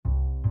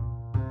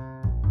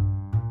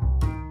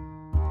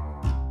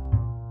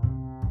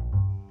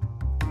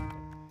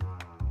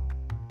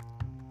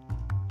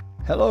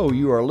Hello,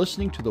 you are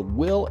listening to the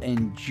Will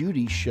and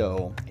Judy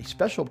Show, a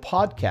special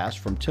podcast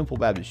from Temple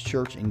Baptist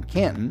Church in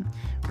Canton,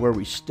 where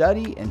we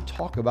study and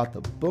talk about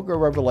the book of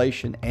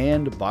Revelation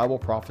and Bible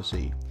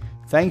prophecy.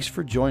 Thanks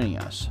for joining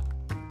us.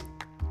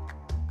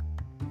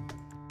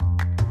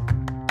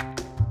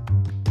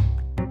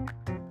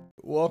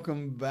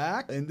 Welcome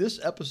back. In this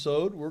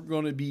episode, we're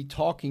going to be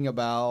talking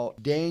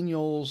about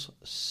Daniel's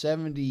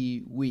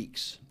 70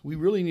 weeks. We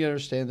really need to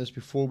understand this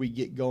before we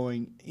get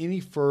going any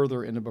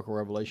further in the book of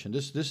Revelation.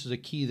 This is a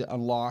key that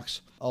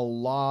unlocks a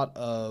lot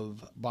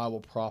of Bible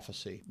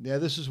prophecy. Yeah,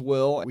 this is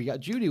Will. We got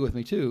Judy with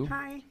me too.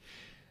 Hi.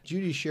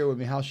 Judy shared with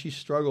me how she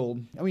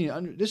struggled. I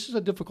mean, this is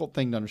a difficult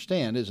thing to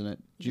understand, isn't it,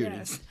 Judy?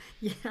 Yes.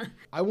 Yeah.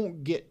 I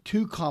won't get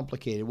too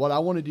complicated. What I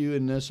want to do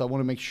in this, I want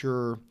to make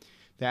sure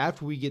that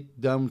after we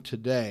get done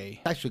today,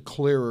 it's actually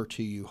clearer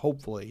to you,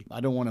 hopefully.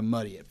 I don't want to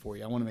muddy it for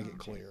you. I want to make it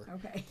clear.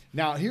 Okay.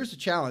 Now, here's the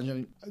challenge. I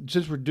mean,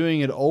 since we're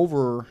doing it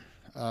over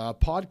a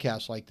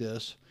podcast like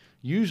this,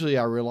 usually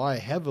I rely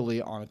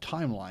heavily on a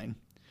timeline,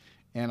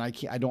 and I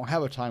don't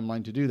have a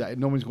timeline to do that.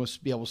 Nobody's going to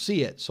be able to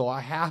see it, so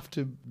I have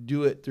to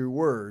do it through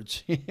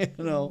words,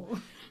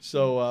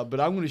 So, but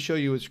I'm going to show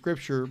you with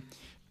Scripture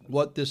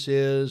what this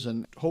is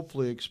and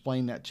hopefully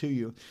explain that to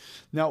you.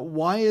 Now,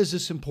 why is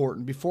this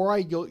important? Before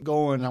I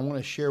go in, I want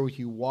to share with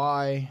you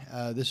why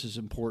this is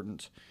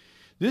important.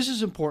 This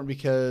is important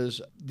because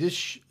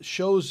this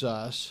shows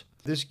us,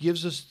 this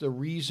gives us the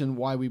reason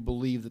why we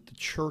believe that the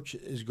church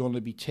is going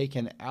to be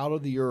taken out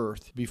of the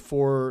earth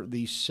before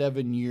the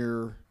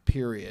 7-year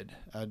period,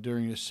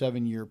 during the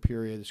 7-year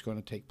period that's going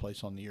to take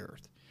place on the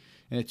earth.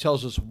 And it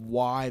tells us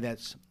why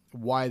that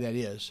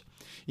is.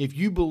 If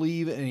you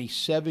believe in a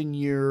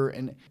 7-year,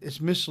 and it's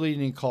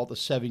misleading to call it the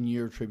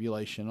 7-year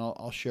tribulation.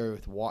 I'll share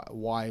with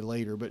why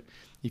later. But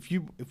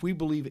if we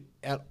believe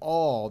at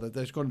all that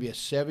there's going to be a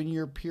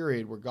 7-year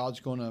period where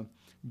God's going to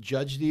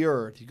judge the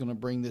earth, He's going to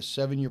bring this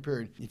 7-year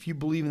period. If you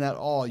believe in that at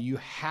all, you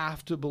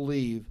have to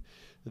believe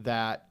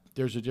that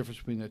there's a difference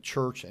between the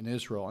church and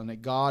Israel, and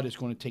that God is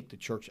going to take the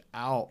church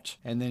out,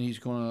 and then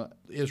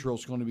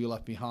Israel's going to be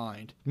left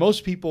behind.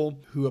 Most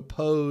people who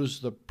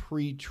oppose the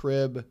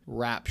pre-trib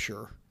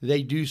rapture,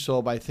 they do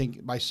so by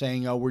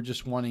saying, "Oh, we're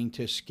just wanting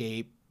to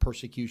escape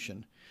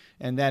persecution,"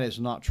 and that is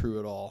not true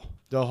at all.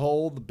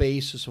 The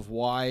basis of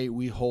why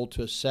we hold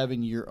to a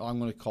 7-year, I'm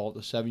going to call it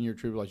the 7-year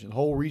tribulation. The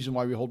whole reason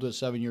why we hold to a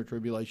 7-year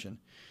tribulation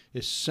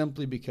is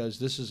simply because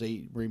this is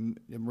a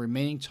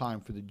remaining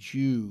time for the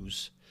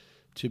Jews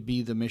to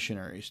be the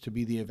missionaries, to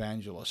be the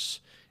evangelists,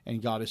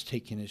 and God has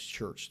taken His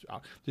church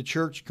out. The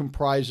church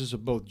comprises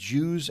of both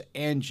Jews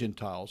and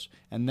Gentiles,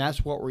 and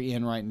that's what we're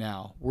in right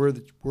now. We're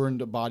in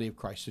the body of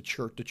Christ, the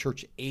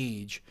church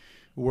age,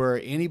 where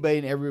anybody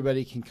and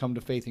everybody can come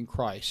to faith in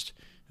Christ.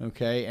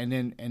 Okay, and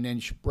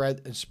then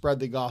spread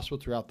the gospel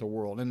throughout the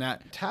world. And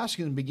that task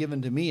has been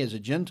given to me as a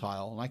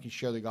Gentile, and I can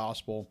share the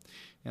gospel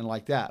and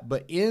like that.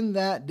 But in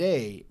that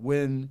day,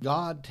 when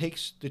God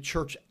takes the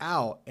church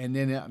out, and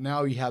then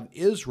now you have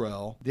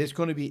Israel, it's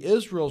going to be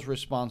Israel's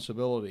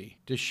responsibility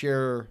to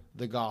share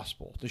the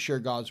gospel, to share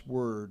God's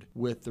word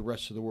with the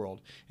rest of the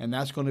world. And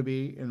that's going to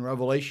be, in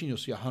Revelation, you'll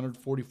see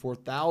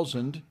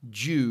 144,000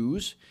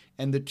 Jews,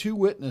 and the two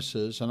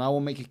witnesses, and I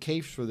will make a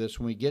case for this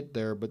when we get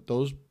there, but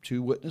those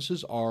two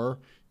witnesses are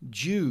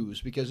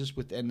Jews, because it's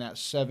within that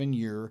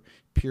 7-year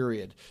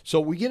period. So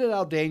we get it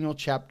out of Daniel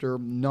chapter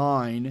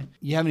 9.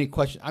 You have any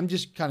questions? I'm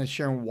just kind of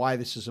sharing why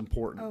this is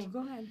important. Oh,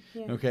 go ahead.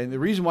 Yeah. Okay, and the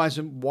reason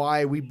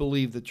why we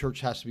believe the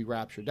church has to be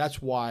raptured.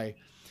 That's why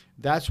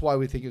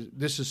we think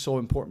this is so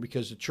important,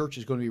 because the church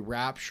is going to be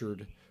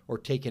raptured or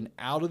taken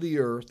out of the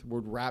earth. The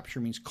word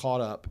rapture means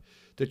caught up.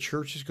 The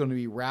church is going to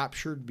be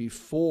raptured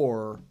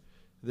before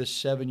this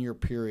 7-year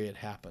period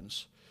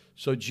happens.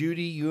 So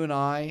Judy, you and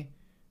I,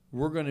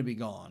 we're going to be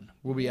gone.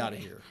 We'll be out of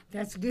here.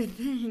 That's a good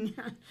thing.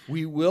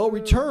 We will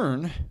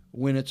return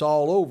when it's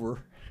all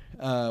over.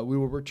 We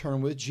will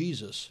return with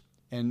Jesus,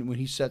 and when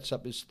He sets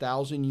up His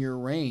 1,000-year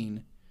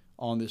reign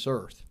on this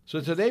earth.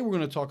 So today we're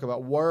going to talk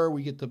about where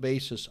we get the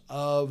basis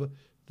of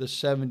the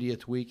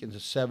 70th week and the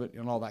 7th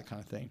and all that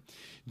kind of thing.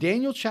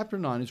 Daniel chapter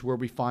 9 is where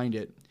we find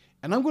it.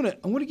 And I'm going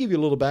to give you a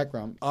little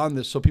background on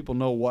this so people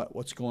know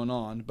what's going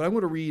on. But I'm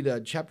going to read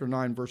chapter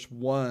 9, verse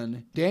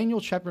 1. Daniel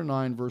chapter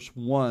 9, verse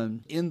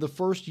 1. In the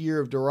first year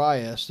of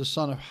Darius, the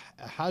son of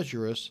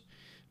Ahasuerus,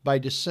 by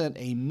descent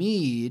a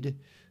Mede,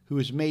 who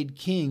is made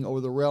king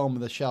over the realm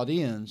of the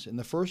Chaldeans, in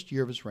the first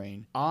year of his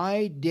reign,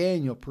 I,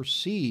 Daniel,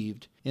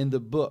 perceived in the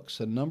books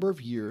a number of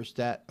years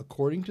that,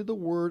 according to the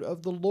word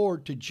of the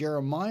Lord to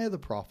Jeremiah the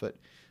prophet,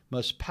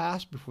 must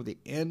pass before the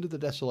end of the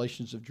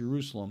desolations of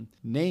Jerusalem,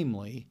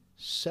 namely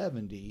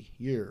 70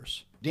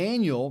 years.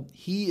 Daniel,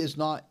 he is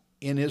not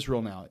in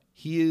Israel now.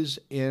 He is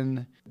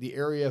in the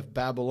area of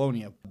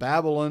Babylonia.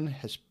 Babylon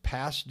has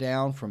passed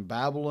down from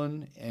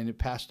Babylon, and it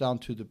passed down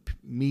to the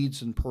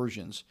Medes and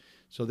Persians.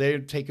 So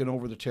they've taken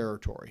over the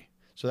territory.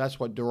 So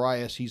that's what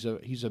Darius, he's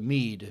a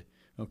Mede,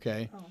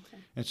 okay? Oh,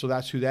 okay. And so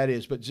that's who that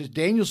is. But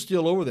Daniel's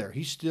still over there.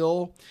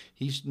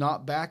 He's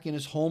not back in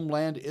his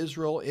homeland,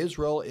 Israel.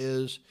 Israel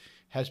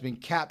has been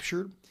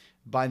captured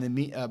by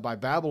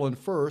Babylon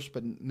first,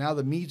 but now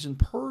the Medes and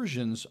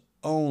Persians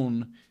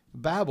own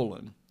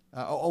Babylon,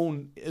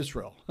 own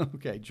Israel,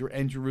 okay,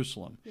 and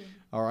Jerusalem. Yeah.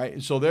 All right,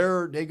 and so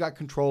they got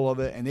control of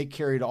it, and they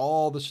carried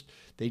all this.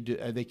 They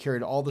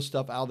carried all the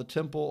stuff out of the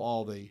temple,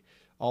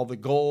 all the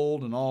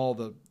gold and all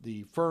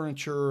the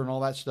furniture and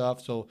all that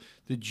stuff. So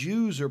the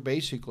Jews are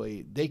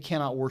basically, they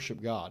cannot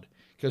worship God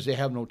because they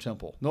have no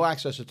temple, no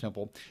access to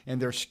temple,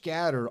 and they're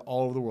scattered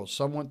all over the world.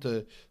 Some went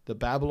to the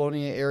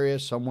Babylonian area,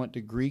 some went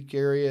to Greek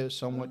area,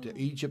 some went to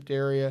Egypt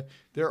area.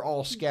 They're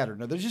all scattered.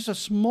 Now, there's just a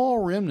small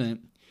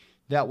remnant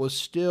that was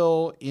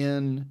still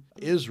in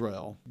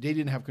Israel. They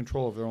didn't have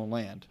control of their own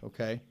land,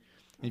 okay?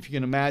 If you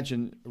can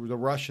imagine the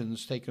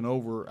Russians taking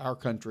over our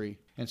country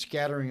and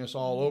scattering us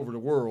all over the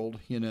world,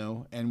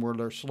 and we're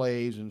their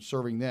slaves and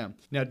serving them.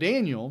 Now,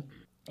 Daniel,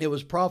 it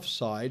was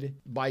prophesied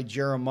by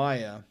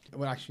Jeremiah.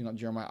 Well, actually not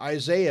Jeremiah.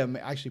 Isaiah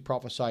actually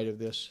prophesied of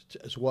this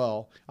as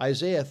well.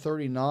 Isaiah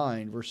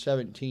 39, verse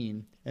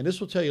 17. And this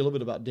will tell you a little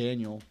bit about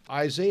Daniel.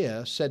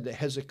 Isaiah said that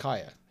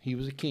Hezekiah, he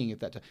was a king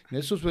at that time. And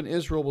this was when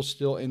Israel was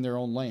still in their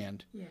own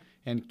land. Yeah.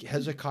 And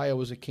Hezekiah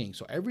was a king.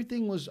 So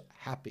everything was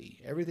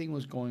happy. Everything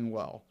was going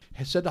well.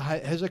 He said to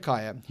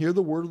Hezekiah, "Hear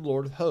the word of the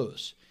Lord of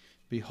hosts.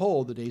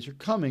 Behold, the days are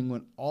coming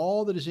when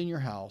all that is in your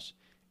house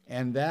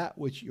and that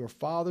which your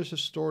fathers have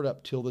stored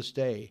up till this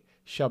day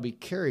shall be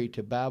carried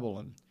to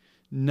Babylon.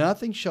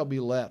 Nothing shall be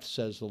left,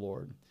 says the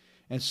Lord.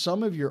 And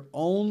some of your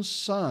own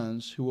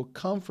sons who will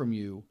come from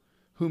you,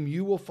 whom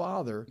you will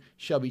father,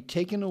 shall be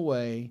taken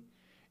away,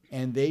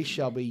 and they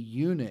shall be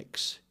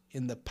eunuchs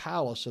in the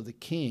palace of the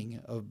king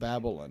of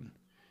Babylon."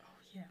 Oh,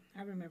 yeah.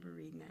 I remember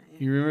reading that. Yeah.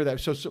 You remember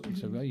that? So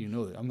well, you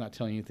know that. I'm not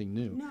telling you anything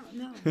new.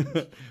 No.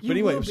 But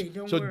anyway,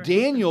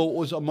 Daniel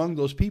was among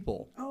those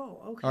people. Oh,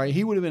 okay. All right,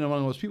 he would have been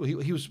among those people.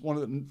 He was one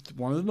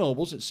of the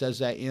nobles. It says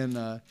that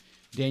in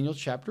Daniel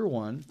chapter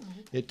 1. Mm-hmm.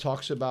 It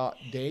talks about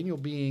Daniel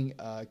being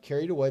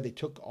carried away. They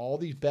took all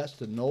these the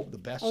best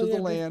of the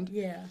land.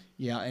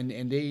 Yeah,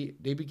 and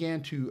they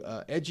began to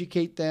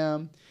educate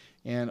them.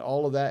 And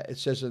all of that, it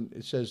says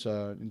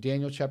in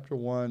Daniel chapter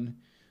 1,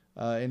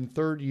 in the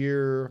third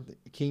year,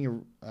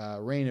 the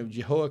reign of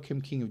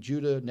Jehoiakim, king of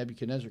Judah,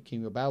 Nebuchadnezzar,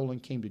 king of Babylon,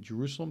 came to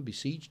Jerusalem,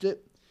 besieged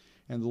it.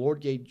 And the Lord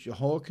gave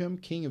Jehoiakim,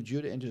 king of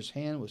Judah, into his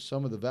hand with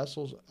some of the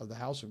vessels of the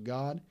house of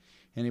God.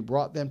 And he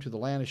brought them to the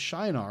land of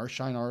Shinar.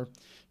 Shinar,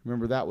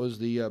 remember that was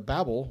the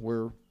Babel,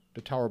 where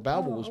the Tower of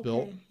Babel was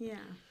built. Yeah.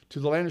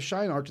 To the land of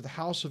Shinar, to the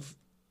house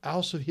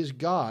of his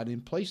God,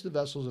 and placed the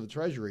vessels of the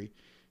treasury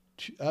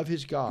of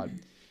his God.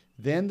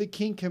 Then the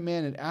king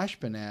commanded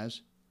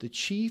Ashpenaz, the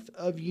chief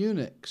of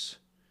eunuchs,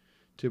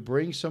 to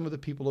bring some of the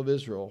people of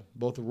Israel,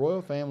 both the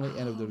royal family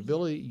and of the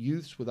nobility,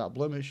 youths without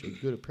blemish,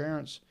 of good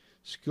appearance,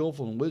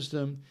 skillful in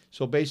wisdom.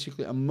 So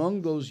basically,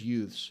 among those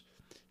youths,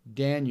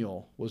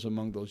 Daniel was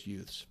among those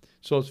youths.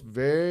 So it's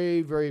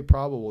very, very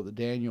probable that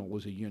Daniel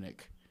was a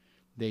eunuch.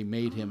 They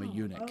made him a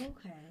eunuch.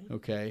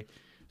 Okay.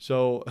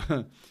 So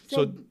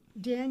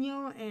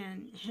Daniel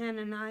and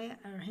Hananiah,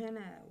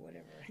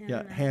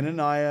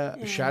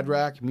 Hananiah,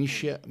 Shadrach,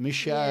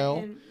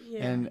 Mishael,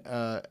 and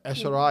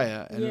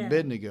Azariah, and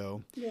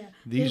Abednego. Yeah.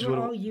 These were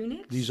all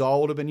eunuchs? These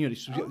all would have been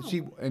eunuchs.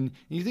 See, and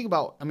you think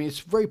about, it's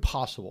very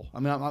possible.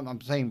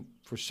 I'm saying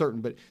for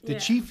certain, but the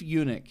chief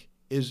eunuch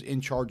is in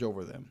charge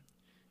over them.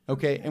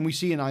 Okay, and we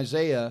see in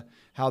Isaiah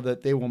how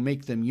that they will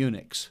make them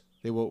eunuchs.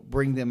 They will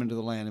bring them into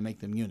the land and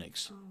make them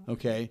eunuchs.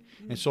 Okay,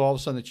 and so all of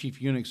a sudden the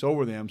chief eunuch's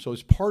over them. So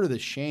it's part of the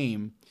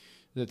shame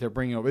that they're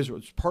bringing over Israel.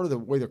 It's part of the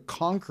way they're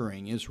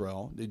conquering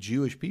Israel, the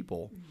Jewish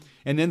people,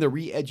 and then they're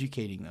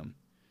re-educating them.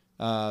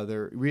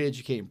 They're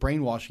re-educating,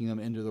 brainwashing them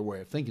into their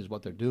way of thinking is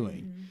what they're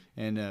doing.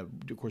 And of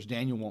course,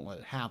 Daniel won't let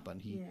it happen.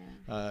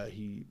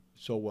 He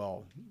so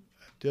well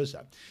does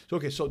that.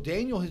 So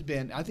Daniel has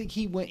been, I think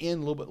he went in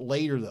a little bit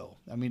later, though.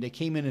 They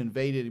came in and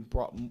invaded and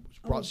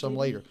brought some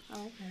later.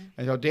 Oh, okay.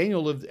 And so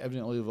Daniel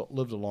evidently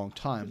lived a long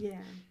time. Yeah.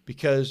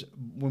 Because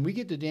when we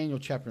get to Daniel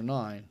chapter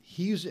 9,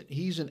 he's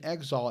in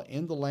exile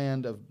in the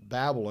land of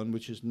Babylon,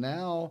 which is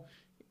now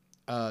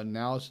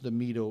it's the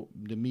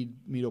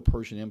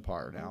Medo-Persian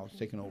Empire now. It's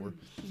taken over.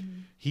 Mm-hmm.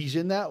 He's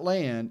in that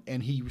land,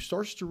 and he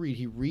starts to read.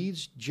 He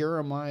reads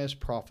Jeremiah's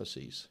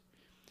prophecies.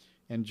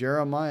 And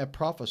Jeremiah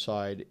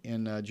prophesied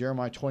in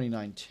Jeremiah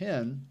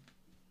 29:10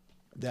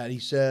 that he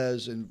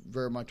says, in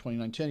Jeremiah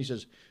 29:10, he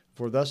says,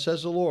 "For thus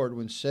says the Lord,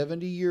 when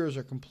 70 years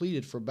are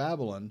completed for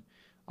Babylon,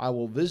 I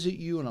will visit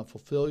you and I'll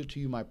fulfill to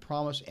you my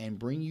promise and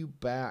bring you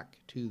back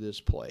to this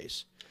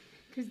place."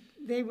 Because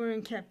they were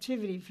in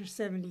captivity for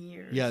 70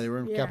 years. Yeah, they were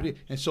in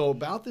captivity. And so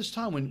about this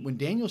time, when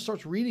Daniel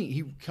starts reading,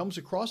 he comes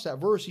across that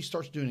verse, he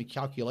starts doing the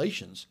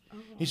calculations.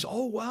 He says,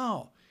 oh,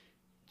 wow,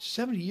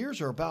 70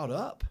 years are about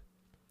up.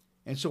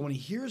 And so when he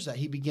hears that,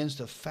 he begins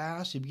to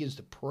fast, he begins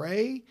to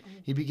pray,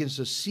 he begins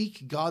to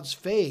seek God's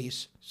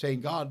face,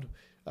 saying, God,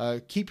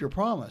 keep your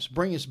promise,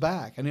 bring us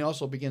back. And he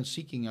also begins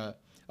seeking a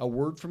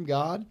word from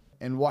God.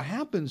 And what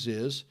happens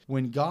is,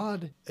 when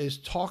God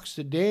talks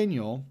to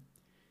Daniel,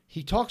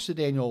 he talks to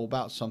Daniel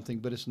about something,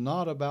 but it's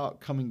not about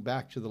coming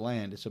back to the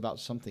land. It's about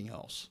something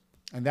else.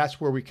 And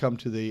that's where we come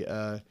to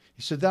the,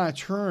 he said, then I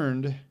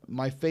turned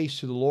my face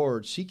to the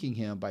Lord, seeking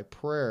him by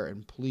prayer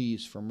and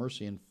pleas for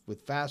mercy and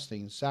with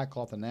fasting and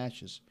sackcloth and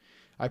ashes.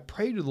 I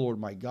prayed to the Lord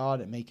my God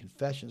and made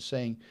confession,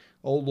 saying,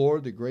 O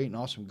Lord, the great and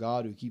awesome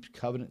God who keeps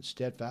covenant and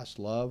steadfast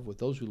love with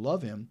those who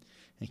love him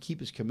and keep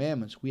his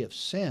commandments, we have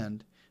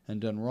sinned and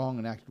done wrong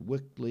and acted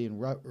wickedly and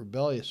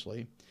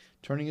rebelliously,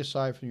 turning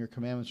aside from your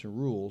commandments and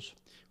rules.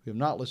 We have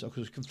not listened,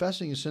 because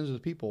confessing his sins of the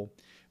people,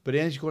 but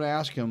then he's going to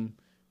ask him,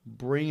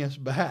 bring us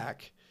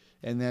back.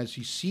 And as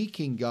he's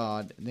seeking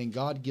God, and then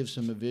God gives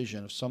him a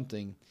vision of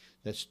something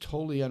that's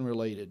totally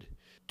unrelated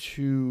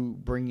to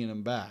bringing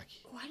him back.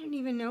 Oh, I didn't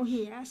even know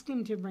he asked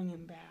him to bring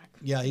him back.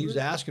 Yeah, he's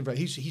asking for.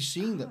 He's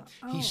seeing that.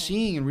 He's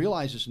seeing and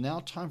realizes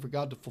now time for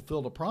God to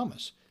fulfill the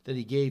promise that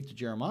he gave to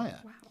Jeremiah.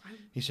 Wow.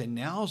 He said,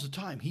 now's the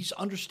time. He's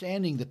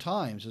understanding the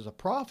times as a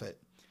prophet,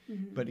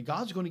 but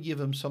God's going to give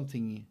him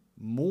something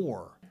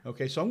more.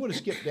 Okay, so I'm going to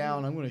skip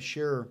down. I'm going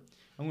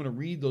to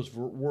read those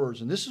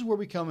words, and this is where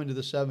we come into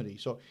the 70.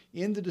 So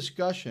in the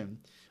discussion,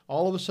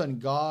 all of a sudden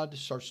God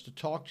starts to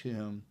talk to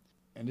him,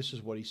 and this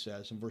is what he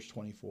says in verse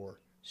 24.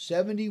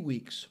 70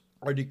 weeks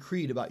are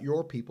decreed about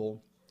your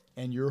people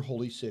and your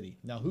holy city.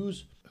 Now,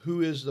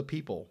 who is the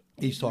people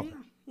he's talking?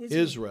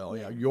 Israel,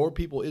 yeah, your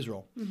people,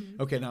 Israel.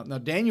 Okay, now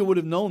Daniel would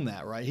have known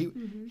that, right?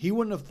 He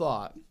wouldn't have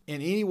thought in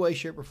any way,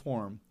 shape, or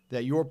form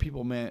that your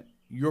people meant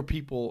your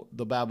people,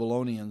 the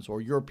Babylonians,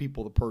 or your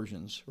people, the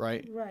Persians,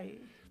 right? Right.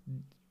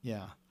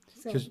 Yeah.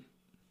 So it's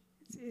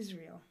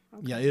Israel.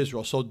 Okay. Yeah,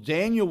 Israel. So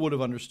Daniel would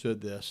have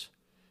understood this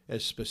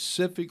as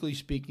specifically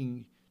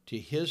speaking to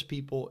his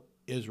people,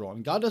 Israel.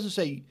 And God doesn't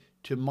say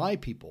to my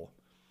people.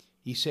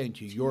 He's saying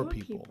to your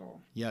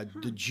people. Yeah,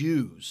 the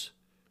Jews,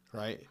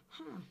 right?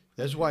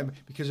 That's why,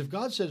 because if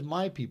God says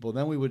my people,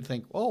 then we would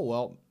think, oh,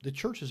 well, the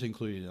church is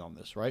included on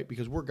this, right?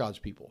 Because we're God's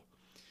people.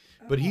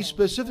 But he's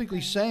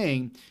specifically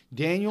saying,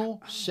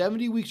 Daniel,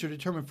 70 weeks are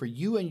determined for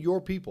you and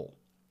your people,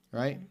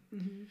 right?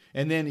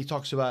 And then he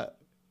talks about,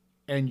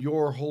 and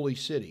your holy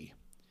city.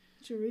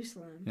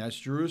 Jerusalem. That's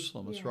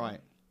Jerusalem, that's right.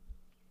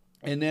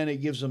 And then it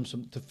gives them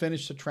to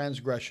finish the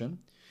transgression,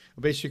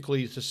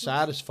 basically to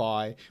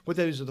satisfy, what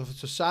that is,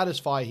 to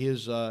satisfy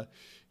his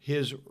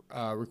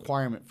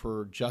requirement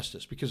for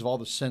justice because of all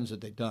the sins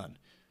that they've done,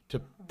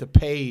 to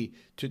pay,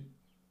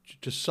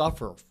 to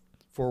suffer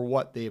for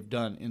what they have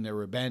done in their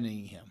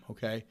abandoning him.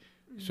 Okay,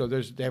 so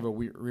they have a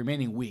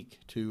remaining week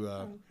to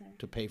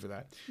pay for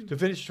that, to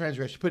finish the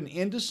transgression, put an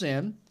end to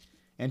sin,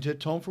 and to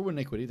atone for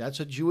iniquity. That's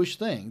a Jewish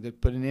thing,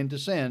 that put an end to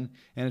sin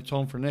and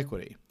atone for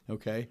iniquity.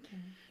 Okay.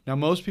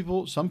 Now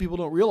some people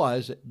don't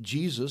realize that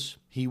Jesus,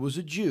 he was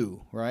a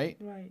Jew, right?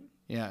 Right.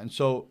 Yeah, and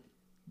so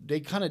they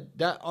kind of,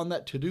 that on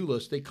that to-do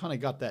list, they kind of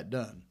got that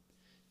done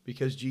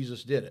because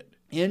Jesus did it.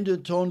 And to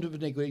atone for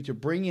iniquity, to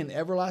bring in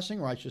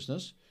everlasting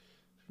righteousness.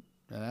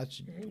 Now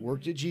that's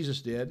work that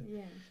Jesus did.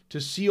 Yeah.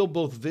 To seal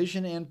both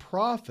vision and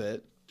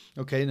prophet.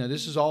 Okay, now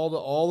this is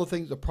all the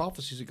things, the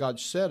prophecies that God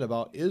said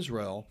about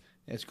Israel.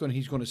 He's going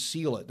to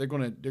seal it. They're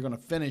going to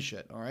finish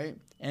it. All right,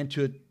 and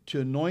to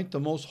anoint the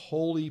most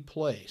holy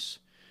place.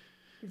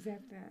 Is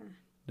that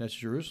That's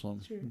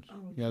Jerusalem.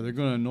 Oh, yeah, they're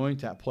going to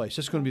anoint that place.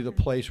 That's going to be the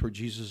place where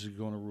Jesus is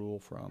going to rule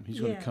from. He's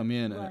going to come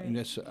in and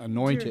it's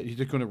anointed. He's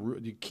going to.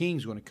 The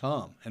king's going to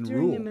come and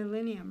rule. During the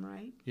millennium,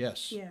 right?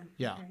 Yes. Yeah.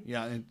 Yeah. Okay.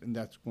 Yeah, and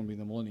that's going to be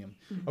the millennium.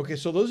 Okay,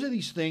 so those are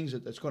these things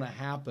that's going to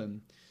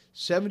happen.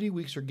 70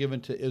 weeks are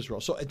given to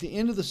Israel. So at the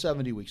end of the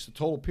 70 weeks, the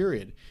total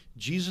period,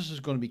 Jesus is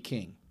going to be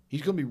king.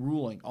 He's going to be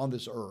ruling on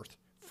this earth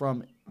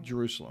from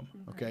Jerusalem.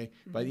 Okay,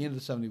 by the end of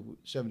the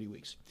 70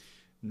 weeks.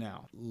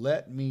 Now,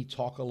 let me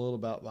talk a little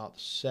about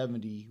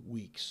 70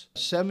 weeks.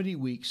 70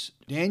 weeks,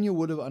 Daniel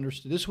would have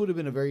understood. This would have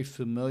been a very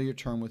familiar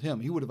term with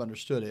him. He would have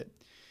understood it.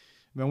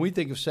 When we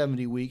think of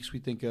 70 weeks, we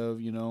think of,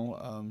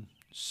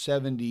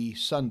 70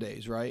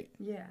 Sundays, right?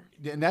 Yeah.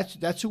 And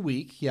that's a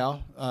week, yeah.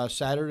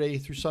 Saturday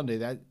through Sunday.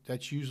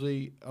 That's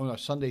usually,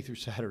 Sunday through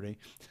Saturday.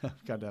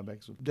 Got that back.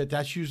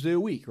 That's usually a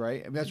week,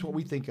 right? I mean, that's what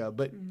we think of.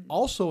 But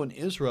also in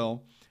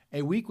Israel,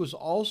 a week was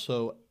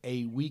also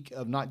a week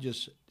of not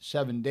just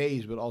 7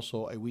 days, but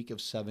also a week of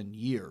 7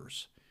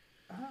 years.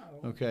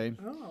 Oh. Okay.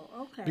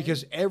 Oh, okay.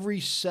 Because every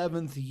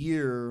 7th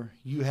year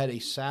you had a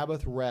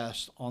Sabbath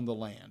rest on the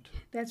land.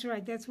 That's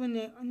right. That's when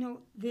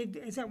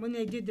is that when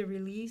they did the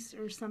release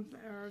or something?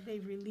 Or they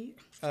released?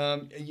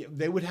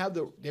 They would have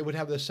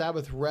the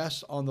Sabbath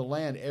rest on the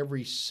land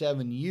every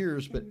 7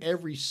 years, but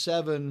every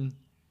 7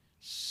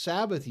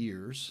 Sabbath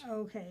years,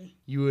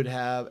 you would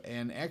have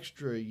an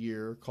extra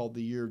year called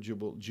the year of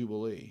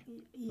Jubilee.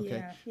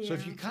 Okay, so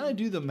if you kind of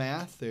do the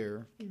math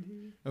there,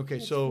 okay,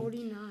 that's so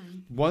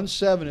 49.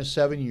 1/7 is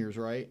 7 years,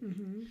 right?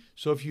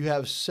 So if you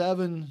have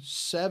 7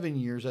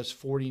 years, that's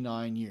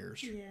 49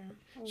 years. Yeah.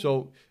 Oh.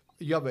 So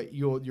you have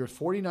your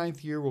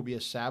 49th year will be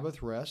a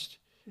Sabbath rest,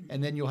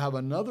 and then you'll have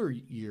another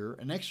year,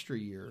 an extra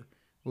year,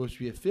 which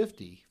will be a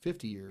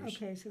 50 years.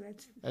 Okay, so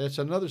that's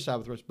another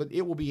Sabbath rest, but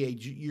it will be a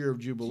year of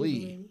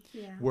Jubilee.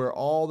 Where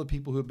all the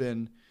people who have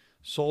been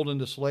sold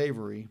into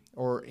slavery,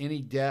 or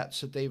any debts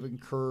that they've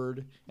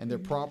incurred, and their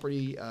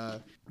property,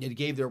 they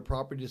gave their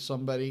property to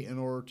somebody in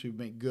order to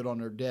make good on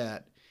their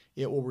debt,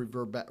 it will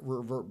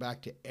revert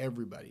back to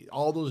everybody.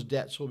 All those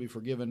debts will be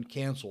forgiven,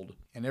 canceled,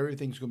 and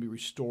everything's going to be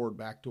restored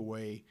back to the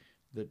way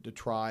that the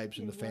tribes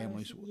and the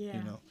families,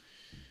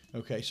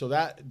 Okay, so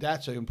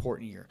that's an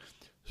important year.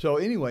 So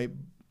anyway,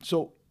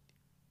 so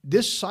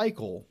this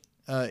cycle,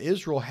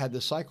 Israel had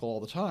this cycle all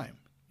the time.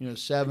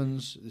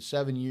 7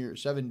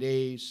 years, 7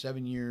 days,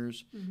 7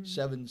 years,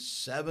 7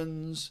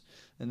 sevens,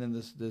 and then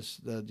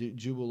the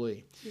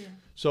Jubilee. Yeah.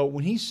 So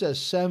when he says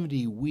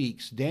 70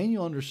 weeks,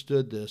 Daniel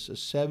understood this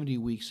as 70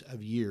 weeks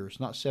of years,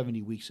 not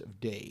 70 weeks of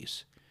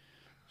days,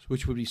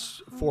 which would be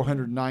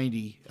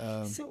 490.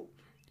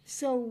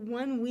 So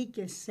 1 week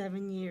is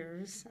 7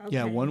 years. Okay.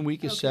 Yeah, 1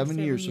 week is 7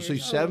 years. So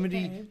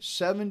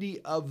 70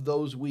 of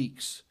those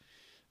weeks,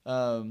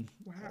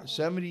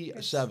 70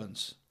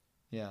 sevens.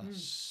 Yeah,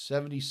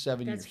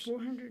 77 years. That's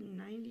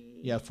 490.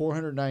 Yeah,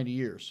 490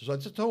 years. So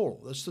that's the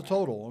total. That's the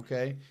total,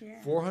 okay?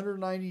 Yeah.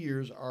 490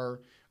 years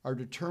are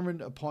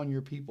determined upon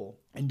your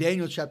people. And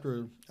Daniel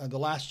chapter, the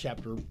last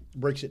chapter,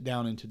 breaks it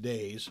down into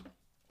days.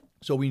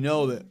 So we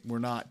know that we're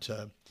not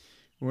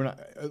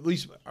at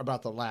least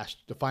about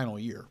the final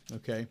year,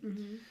 okay?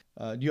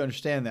 Mm-hmm. Do you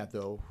understand that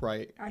though,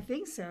 right? I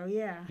think so,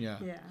 yeah. Yeah.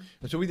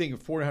 And so we think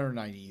of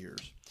 490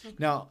 years. Okay.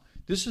 Now,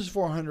 this is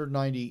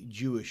 490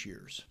 Jewish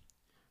years.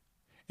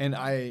 And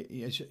a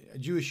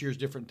Jewish year is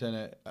different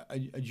than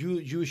a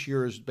Jewish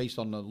year is based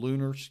on the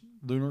lunar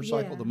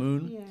cycle, the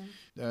moon.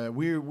 Yeah.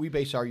 We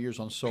base our years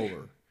on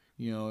solar.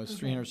 It's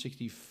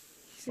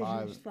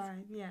 365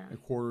 a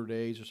quarter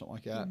days or something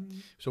like that. Mm-hmm.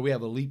 So we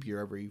have a leap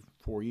year every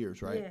 4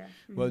 years, right? Yeah.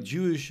 Mm-hmm. Well,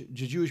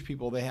 Jewish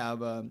people, they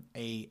have a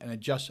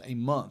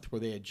month where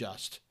they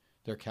adjust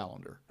their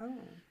calendar. Oh.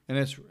 And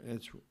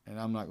and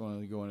I'm not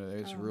going to go into it.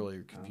 It's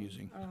really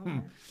confusing.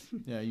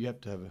 Yeah, you have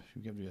to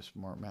be a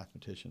smart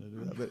mathematician to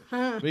do that.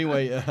 But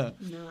anyway,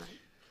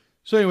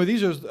 so anyway,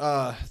 these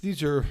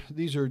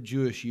are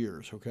Jewish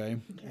years, okay?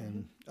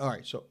 And all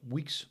right, so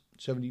weeks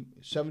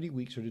 70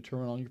 weeks are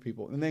determined on your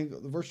people. And then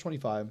verse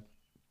 25.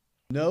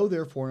 Know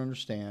therefore and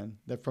understand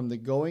that from the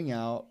going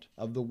out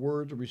of the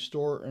word to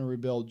restore and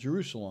rebuild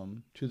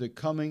Jerusalem to the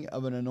coming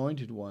of an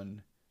anointed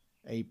one,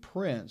 a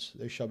prince,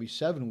 there shall be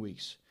 7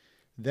 weeks.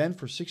 Then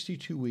for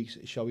 62 weeks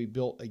it shall be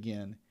built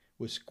again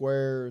with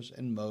squares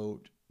and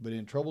moat, but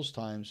in troublous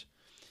times.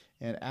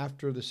 And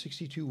after the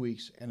 62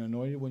 weeks, an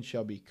anointed one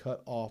shall be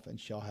cut off and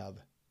shall have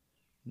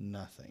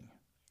nothing.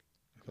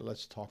 Okay,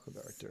 let's talk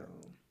about it there.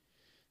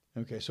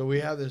 Okay, so we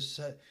have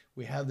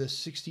this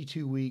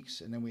 62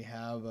 weeks, and then we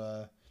have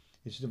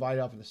it's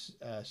divided up into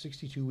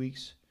 62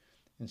 weeks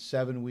and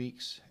 7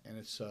 weeks, and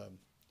it's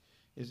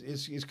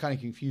kind of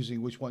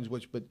confusing which one's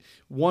which. But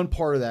one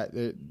part of that,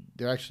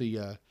 they're actually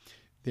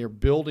they're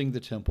building the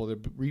temple, they're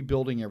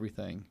rebuilding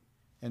everything,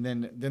 and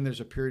then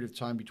there's a period of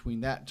time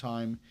between that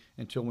time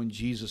until when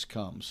Jesus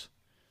comes.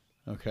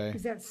 Okay.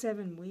 Is that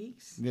 7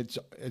 weeks? It's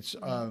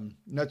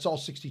that's all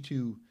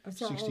 62.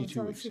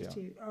 62 weeks.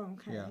 62. Yeah. Oh,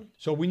 okay. Yeah.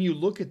 So when you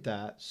look at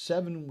that,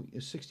 7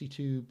 is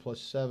 62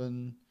 plus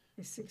 7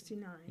 is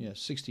 69. Yeah,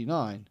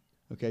 69.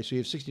 Okay, so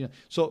you have 69.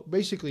 So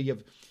basically,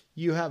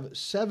 you have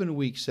 7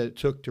 weeks that it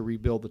took to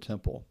rebuild the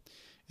temple,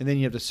 and then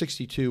you have the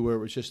 62 where it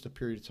was just a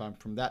period of time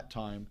from that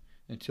time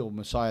until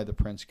Messiah the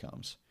Prince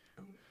comes.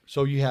 Oh.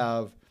 So you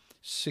have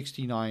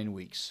 69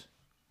 weeks.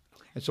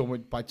 Okay. And so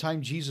by the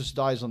time Jesus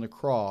dies on the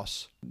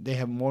cross, they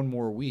have 1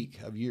 more week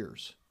of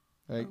years,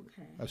 right?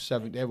 Okay. Of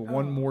 7. They have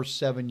one more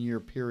 7-year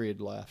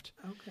period left.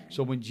 Okay.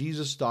 So when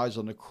Jesus dies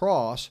on the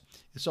cross,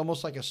 it's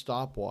almost like a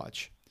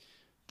stopwatch.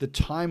 The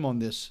time on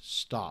this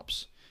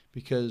stops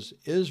because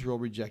Israel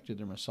rejected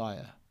their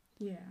Messiah.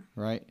 Yeah.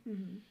 Right?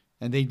 Mm-hmm.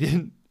 And they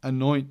didn't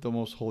anoint the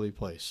most holy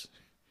place.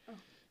 Oh.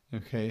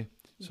 Okay?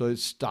 So it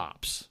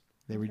stops.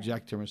 They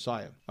reject their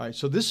Messiah. All right,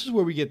 so this is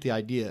where we get the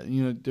idea.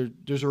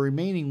 There's a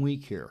remaining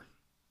week here,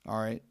 all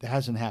right, that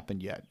hasn't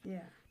happened yet.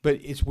 Yeah. But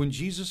it's when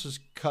Jesus is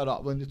cut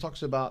off, when it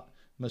talks about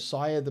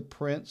Messiah the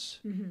Prince,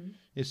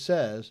 it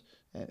says,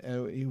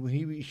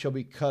 he shall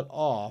be cut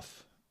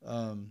off.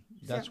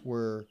 That's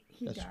where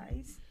he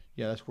dies.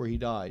 Yeah, that's where he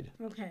died.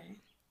 Okay.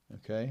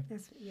 Okay?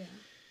 Yeah.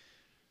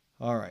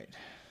 All right.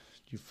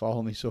 Do you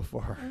follow me so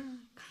far?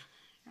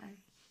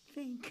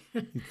 Think.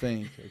 You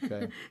think,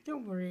 okay.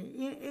 Don't worry.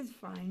 It's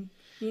fine.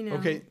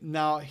 Okay,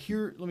 now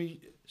here,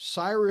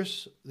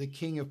 Cyrus, the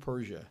king of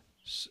Persia,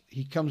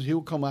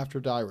 he'll come after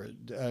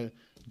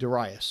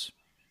Darius.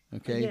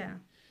 Okay? Yeah.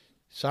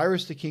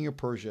 Cyrus, the king of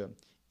Persia,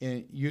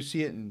 and you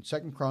see it in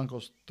 2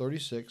 Chronicles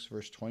 36,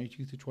 verse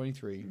 22 through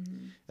 23,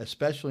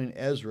 especially in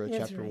Ezra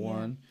chapter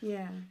 1.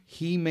 Yeah.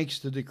 He makes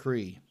the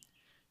decree.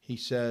 He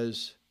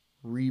says,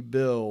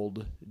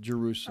 rebuild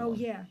Jerusalem. Oh,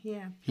 yeah.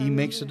 He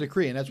makes a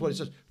decree, and that's what it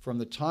says. From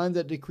the time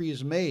that decree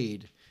is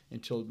made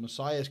until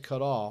Messiah is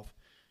cut off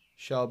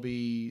shall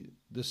be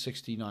the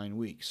 69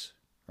 weeks,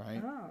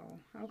 right? Oh,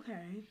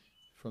 okay.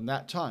 From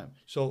that time.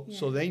 So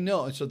they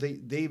know. And so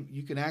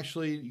you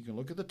can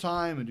look at the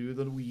time and do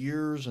the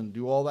years and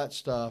do all that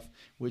stuff,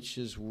 which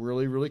is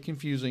really, really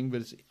confusing.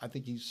 But I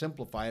think you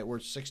simplify it where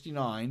it's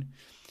 69.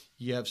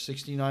 You have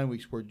 69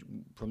 weeks where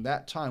from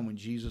that time when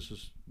Jesus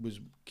was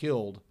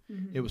killed,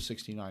 it was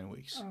 69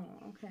 weeks.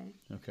 Oh, okay.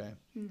 Okay.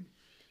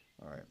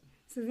 All right.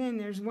 So then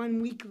there's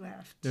 1 week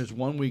left. There's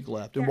 1 week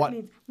left. And that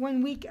means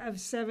 1 week of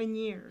 7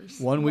 years.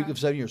 1 week of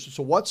 7 years.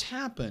 So what's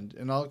happened,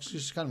 and I'll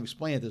just kind of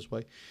explain it this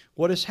way.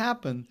 What has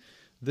happened,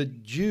 the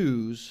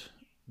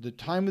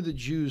time of the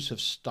Jews have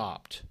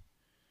stopped.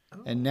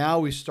 Oh. And now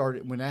we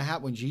started, when that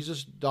happened, when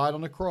Jesus died on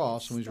the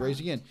cross and was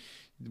raised again,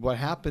 what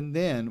happened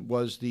then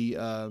was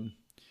the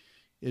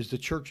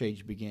church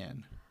age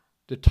began.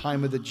 The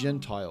time of the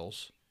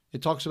Gentiles.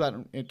 It talks about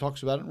it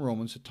in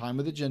Romans, the time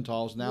of the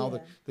Gentiles.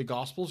 Now the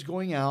gospel is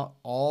going out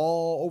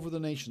all over the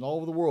nation, all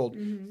over the world,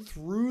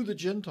 through the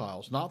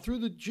Gentiles, not through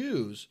the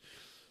Jews,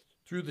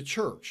 through the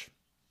church.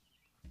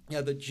 Yeah,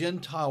 the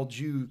Gentile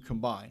Jew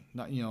combined,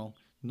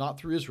 not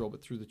through Israel,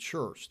 but through the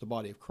church, the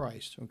body of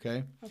Christ.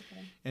 Okay.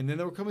 And then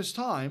there will come his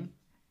time,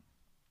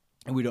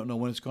 and we don't know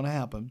when it's going to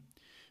happen,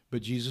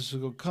 but Jesus is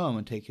going to come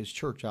and take his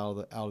church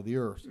out of the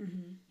earth.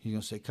 He's going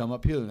to say, "Come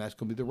up here," and that's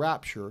going to be the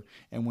rapture.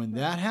 And when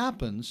that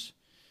happens,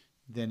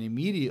 then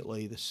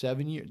immediately the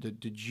 7 years, the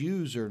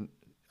Jews are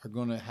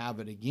going to have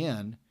it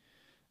again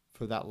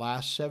for that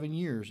last 7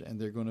 years, and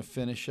they're going to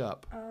finish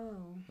up.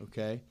 Oh.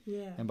 Okay?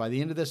 Yeah. And by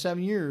the end of the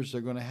 7 years, they're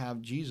going to have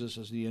Jesus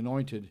as the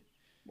anointed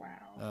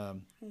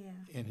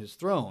in his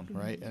throne,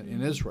 right?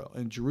 In Israel,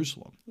 in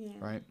Jerusalem,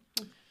 right?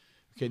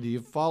 Okay, do you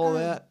follow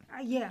that?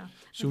 Yeah.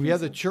 So we have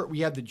the church,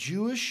 we have the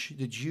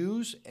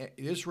Jews,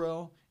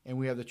 Israel, and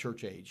we have the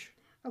church age.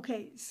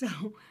 Okay, so...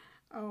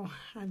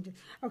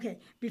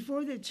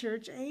 Before the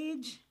church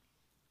age,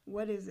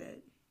 what is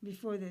it?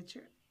 Before the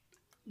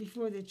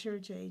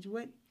church age,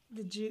 what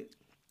the Jew?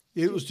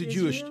 It was the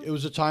Jewish. It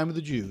was the time of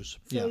the Jews.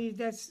 So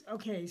that's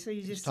okay. So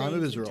you just say time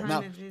of Israel.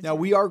 Israel. Now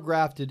we are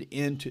grafted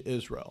into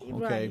Israel.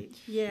 Okay. Right.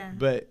 Yeah.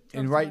 But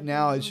right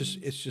now it's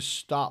just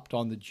stopped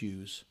on the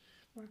Jews.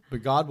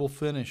 But God will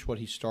finish what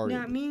He started.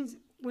 Now it means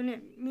when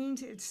it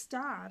means it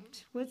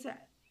stopped. What's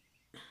that?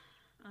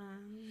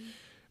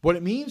 What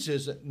it means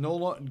is that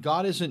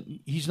God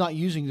isn't. He's not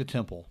using the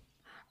temple.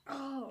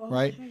 Oh, okay.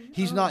 Right.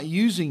 He's not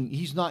using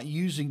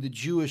the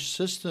Jewish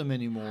system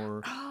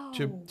anymore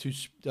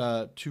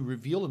to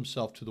reveal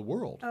Himself to the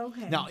world.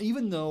 Okay. Now,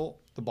 even though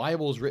the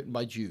Bible is written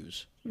by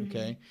Jews,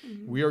 okay,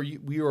 we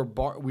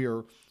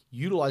are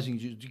utilizing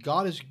Jews.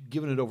 God has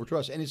given it over to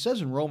us, and it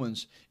says in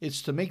Romans,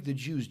 it's to make the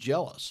Jews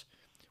jealous.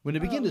 When they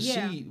begin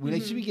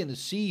they begin to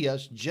see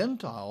us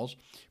Gentiles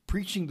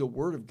preaching the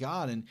Word of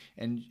God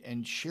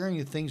and sharing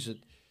the things that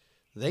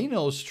they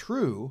know is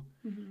true,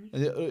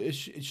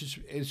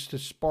 it's to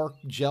spark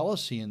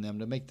jealousy in them,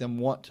 to make them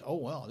want,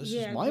 this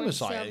is my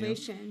Messiah.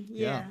 Salvation.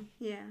 Yeah.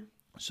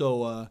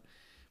 So,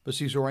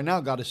 so right now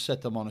God has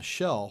set them on a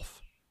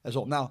shelf.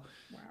 Now,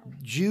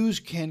 Jews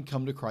can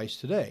come to Christ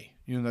today.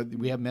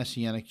 We have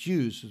Messianic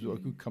Jews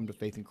who come to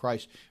faith in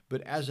Christ.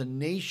 But as a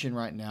nation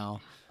right now,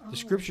 the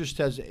Scripture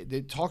says,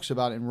 it talks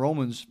about in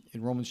Romans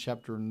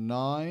chapter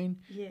 9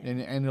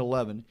 and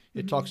 11,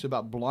 it talks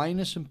about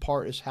blindness in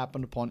part has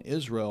happened upon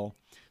Israel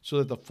so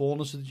that the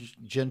fullness of the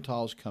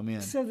Gentiles come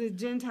in. So the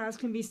Gentiles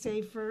can be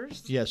saved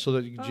first? Yeah, so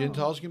that the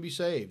Gentiles can be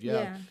saved.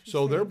 Yeah.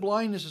 So their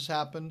blindness has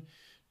happened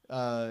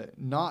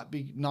not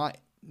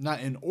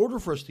in order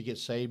for us to get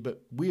saved,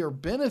 but we are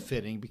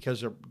benefiting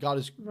because God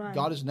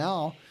is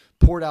now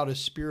poured out His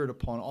Spirit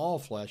upon all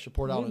flesh,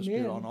 poured out His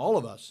Spirit on all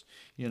of us.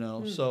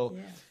 So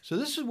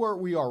this is where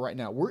we are right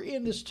now. We're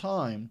in this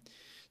time,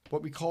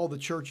 what we call the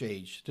church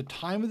age, the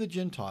time of the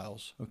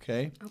Gentiles.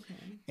 Okay.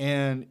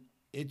 And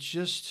it's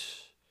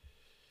just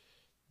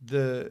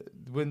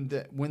when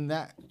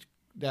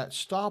that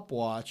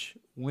stopwatch,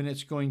 when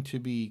it's going to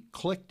be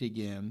clicked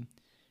again,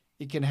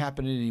 it can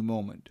happen at any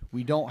moment.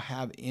 We don't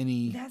have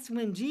any. That's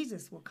when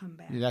Jesus will come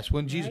back. That's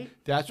when Jesus.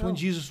 That's when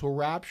Jesus will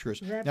rapture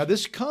us. Now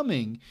this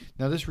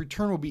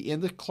return will be in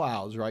the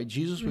clouds, right?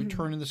 Jesus will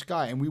return in the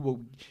sky, and we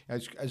will,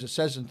 as it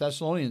says in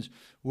Thessalonians,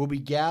 will be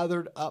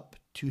gathered up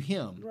to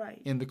Him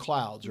in the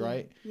clouds,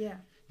 right? Yeah.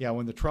 Yeah,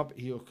 when the trumpet,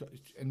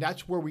 and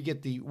that's where we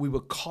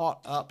were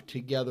caught up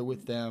together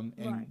with them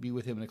and be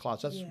with Him in the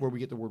clouds. That's where we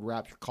get the word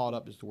rapture. Caught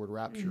up is the word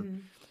rapture.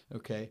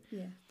 Okay.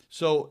 Yeah.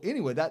 So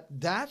anyway,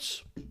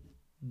 that's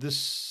the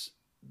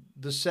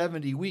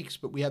 70 weeks,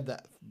 but we have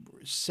that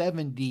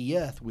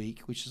 70th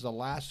week, which is the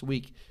last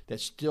week that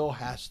still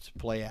has to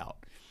play out.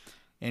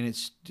 And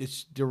it's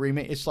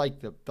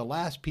like the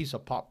last piece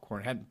of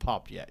popcorn hadn't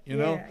popped yet,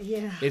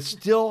 Yeah. It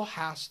still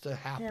has to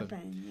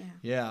happen.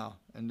 Yeah.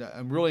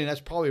 And really,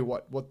 that's probably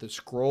what the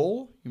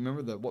scroll, you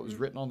remember what was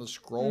written on the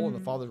scroll in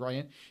the Father's right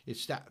hand?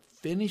 It's that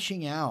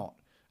finishing out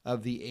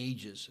of the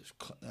ages,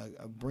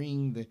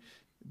 bringing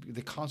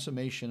the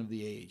consummation of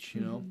the age,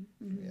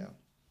 Yeah.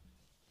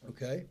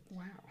 Okay.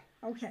 Wow.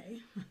 Okay.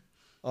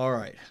 All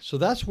right. So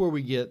that's where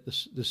we get the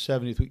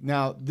 70th week.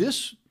 Now,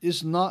 this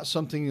is not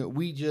something that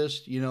we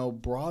just,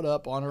 brought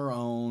up on our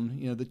own,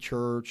 the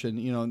church and,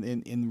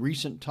 in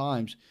recent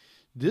times.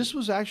 This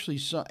was actually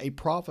a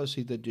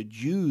prophecy that the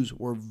Jews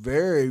were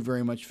very,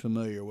 very much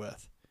familiar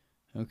with.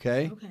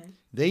 Okay?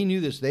 They knew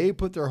this. They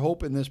put their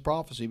hope in this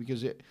prophecy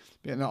because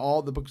in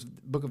all the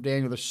book of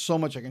Daniel, there's so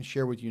much I can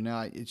share with you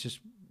now. It's just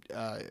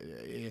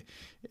I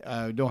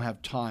don't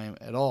have time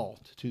at all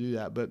to do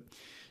that. But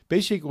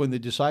basically, when the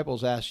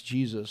disciples asked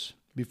Jesus,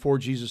 before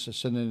Jesus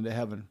ascended into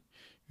heaven,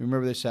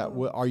 remember they said,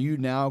 are you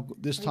now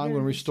this time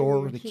going to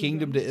restore the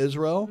kingdom to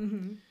Israel?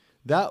 Mm-hmm.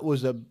 That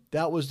was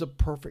the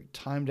perfect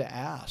time to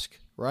ask,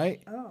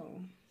 right?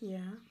 Oh, yeah.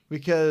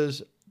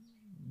 Because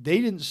they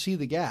didn't see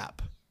the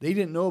gap. They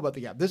didn't know about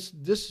the gap. This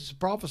is a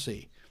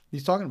prophecy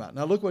he's talking about.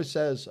 Now look what it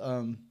says.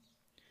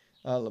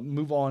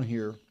 Move on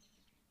here.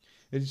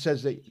 It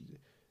says that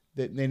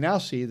they now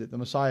see that the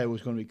Messiah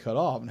was going to be cut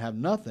off and have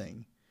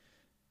nothing.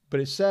 But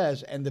it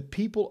says, and the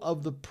people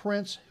of the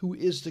prince who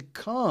is to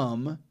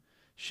come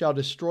shall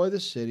destroy the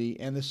city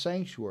and the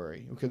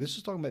sanctuary. Okay, this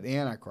is talking about the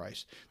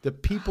Antichrist. The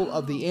people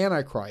of the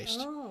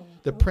Antichrist.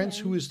 The prince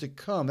who is to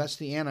come. That's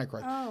the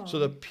Antichrist. So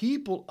the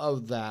people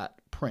of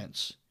that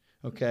prince,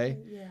 okay?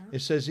 Yeah.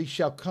 It says he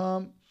shall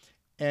come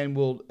and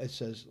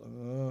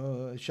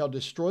shall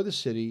destroy the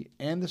city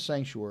and the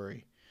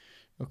sanctuary.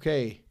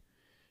 Okay,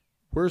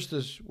 where's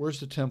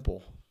the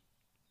temple?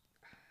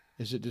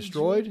 Is it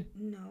destroyed?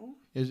 No.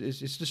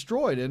 It's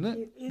destroyed, isn't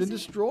it? Is Been it?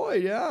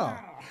 destroyed, yeah.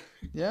 Oh.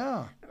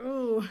 Yeah.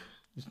 Oh.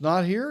 It's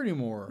not here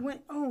anymore.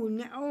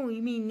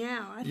 You mean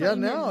now? I thought Yeah, you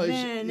meant now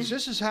then.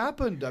 this has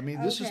happened. I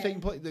mean, this is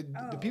taking place.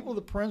 The people of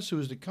the prince who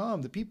is to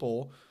come, the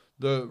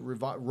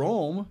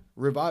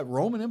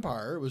Roman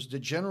Empire. It was the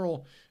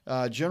General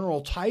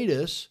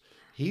Titus.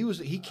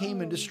 He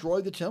came and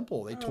destroyed the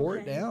temple. They tore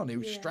it down. They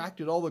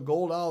extracted all the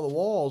gold out of the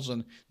walls,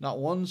 and not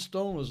one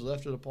stone was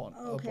left upon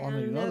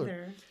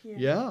another.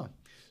 Yeah.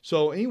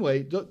 So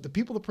anyway, the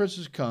people of the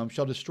princes come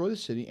shall destroy the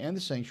city and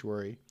the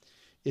sanctuary.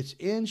 Its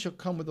end shall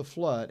come with a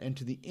flood, and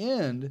to the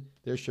end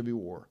there shall be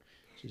war.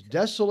 It says,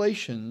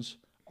 desolations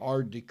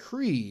are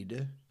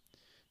decreed.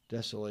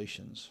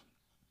 Desolations.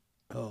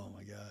 Oh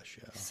my gosh,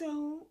 yeah.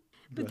 So,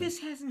 but this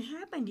hasn't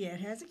happened yet,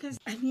 has it? Because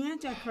the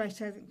Antichrist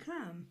hasn't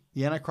come.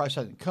 The Antichrist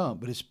hasn't come,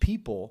 but his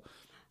people,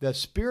 the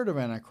spirit of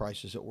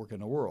Antichrist is at work in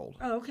the world.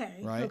 Oh,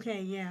 okay. Right?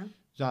 Okay, yeah.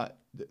 It's not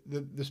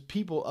the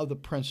people of the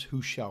prince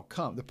who shall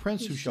come. The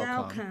prince who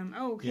shall come.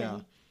 Oh, okay.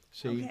 Yeah.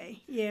 See? Okay,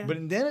 yeah.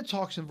 But then it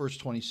talks in verse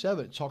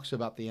 27, it talks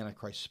about the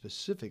Antichrist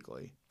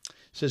specifically. It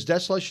says,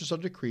 desolations are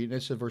decreed, and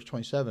it says, verse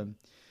 27,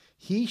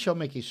 he shall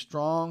make a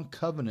strong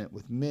covenant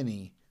with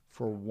many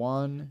for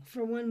 1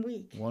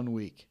 week. 1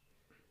 week.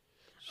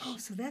 Oh,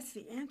 so that's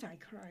the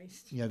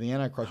Antichrist. Yeah, the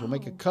Antichrist will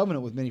make a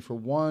covenant with many for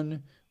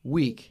 1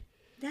 week.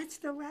 That's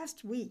the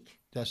last week.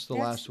 That's the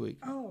last week.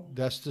 Oh.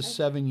 That's the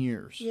 7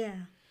 years.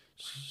 Yeah.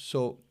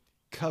 So,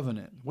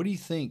 covenant. What do you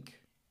think?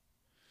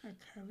 A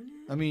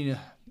covenant? I mean,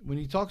 when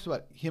he talks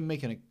about him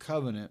making a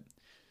covenant,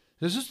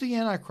 this is the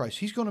Antichrist.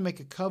 He's going to make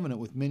a covenant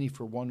with many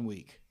for 1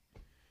 week.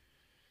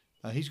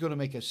 He's going to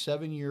make a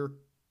 7-year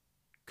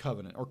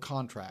covenant or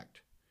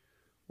contract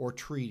or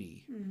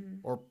treaty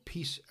or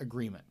peace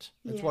agreement.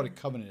 That's what a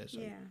covenant is.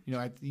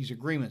 Yeah. These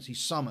agreements,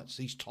 these summits,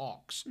 these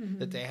talks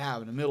that they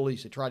have in the Middle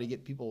East to try to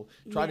get people,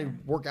 to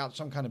work out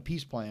some kind of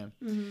peace plan.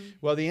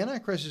 Well, the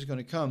Antichrist is going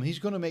to come. He's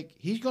going to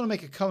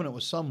make a covenant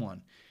with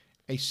someone,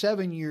 a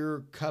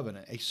 7-year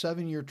covenant, a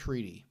 7-year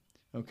treaty.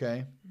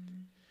 Okay.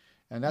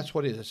 And that's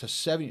what it is. It's a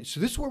 7. So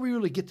this is where we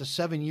really get the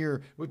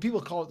 7-year. What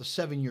people call it the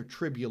 7-year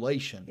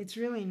tribulation. It's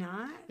really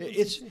not.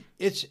 It's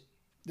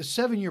the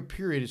 7-year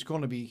period is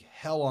going to be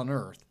hell on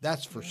earth.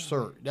 That's for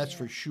certain. That's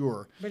for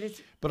sure.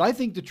 But I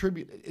think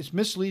it's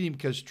misleading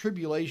because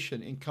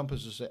tribulation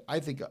encompasses, I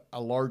think,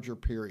 a larger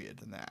period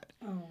than that.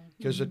 Oh.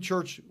 Because the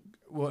church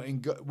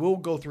will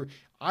go through.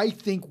 I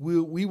think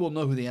we will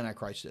know who the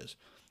Antichrist is.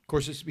 Of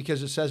course, it's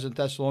because it says in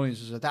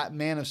Thessalonians that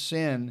man of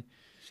sin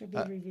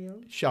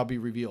shall be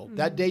revealed.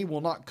 That day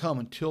will not come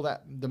until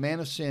the man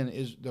of sin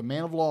the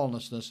man of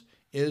lawlessness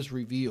is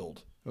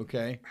revealed.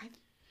 Okay?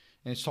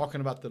 And it's talking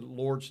about the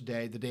Lord's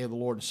day, the day of the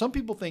Lord. And some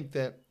people think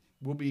that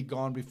we'll be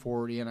gone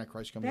before the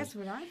Antichrist comes. That's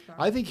what I thought.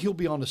 I think he'll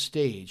be on the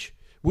stage.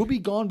 We'll be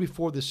gone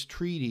before this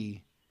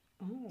treaty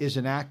is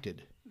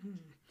enacted.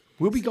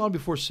 We'll be gone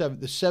before the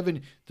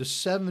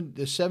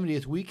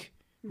 70th week,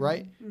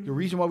 right? The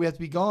reason why we have to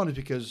be gone is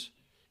because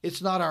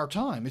it's not our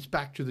time. It's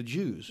back to the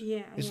Jews.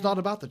 Yeah, it's not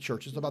about the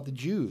church. It's about the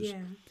Jews.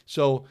 Yeah.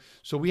 So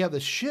we have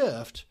this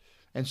shift,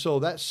 and so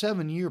that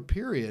 7-year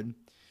period,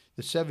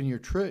 the 7-year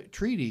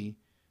treaty,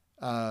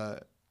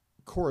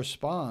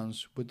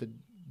 corresponds with the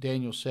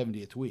Daniel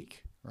 70th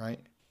week, right?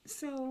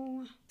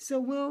 So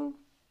we'll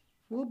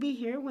be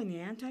here when the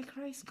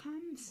Antichrist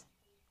comes.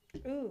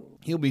 Ooh.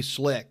 He'll be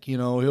slick,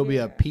 He'll be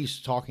a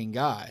peace-talking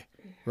guy,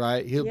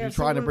 right? He'll be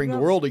trying to bring the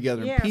world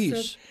together in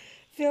peace. So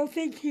they'll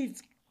think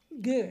he's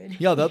good.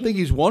 Yeah, they'll think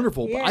he's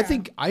wonderful. But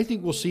I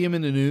think we'll see him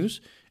in the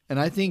news, and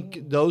I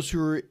think those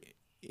who are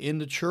in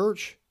the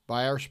church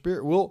by our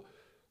spirit will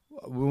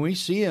when we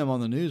see him on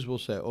the news, we'll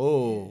say,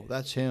 "Oh,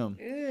 that's him,"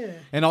 Ugh.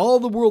 and all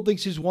the world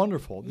thinks he's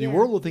wonderful. The Yeah,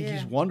 world will think yeah,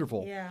 he's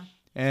wonderful, Yeah.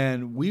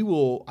 and we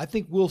will. I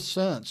think we'll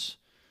sense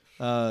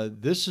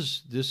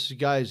this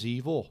guy's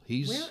evil.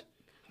 He's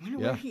I wonder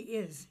where he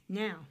is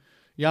now.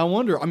 yeah. I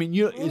wonder. I mean,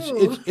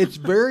 it's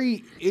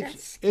very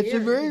it's a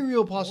very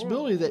real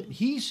possibility that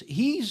he's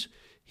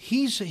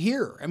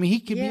here. I mean, he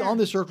could be Yeah. on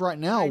this earth right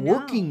now, I know.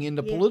 working in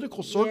the Yeah,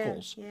 political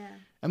circles. Yeah.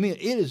 I mean,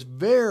 it is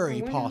very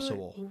I wonder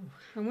possible.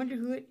 I wonder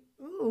who it.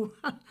 Ooh.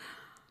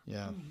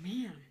 Yeah. Oh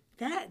man,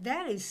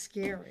 that is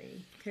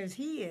scary because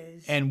he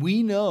is. And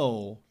we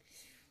know,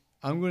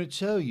 I'm going to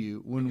tell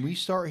you, when we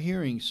start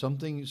hearing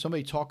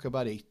somebody talk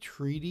about a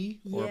treaty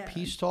or a Yeah,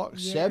 peace talk,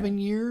 yeah. 7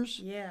 years,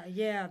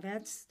 Yeah.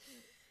 That's.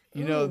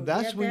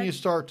 that's yeah, when you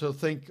start to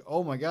think,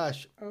 oh my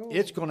gosh, Oh.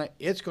 it's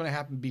gonna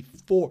happen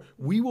before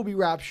we will be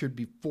raptured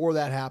before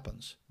that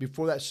happens,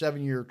 before that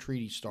 7-year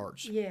treaty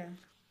starts. Yeah.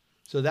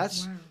 So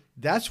that's Wow.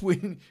 that's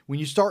when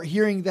you start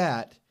hearing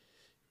that,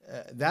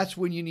 that's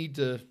when you need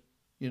to,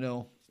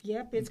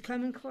 Yep, it's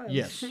coming close.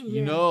 yes,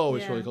 Yeah,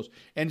 it's really close.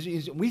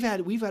 And we've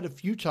had a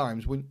few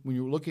times when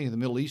you're looking at the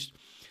Middle East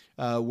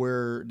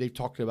where they've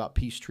talked about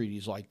peace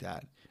treaties like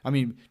that. I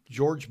mean,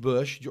 George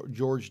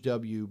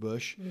W.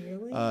 Bush.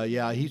 Really?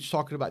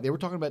 They were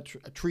talking about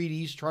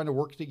treaties, trying to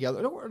work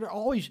together. They're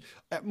always,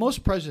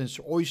 most presidents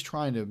are always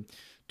trying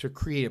to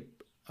create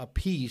a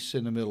peace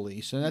in the Middle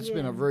East, and that's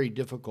been a very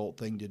difficult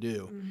thing to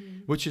do.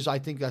 Which is, I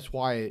think, that's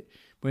why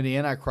when the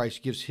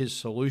Antichrist gives his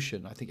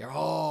solution, I think,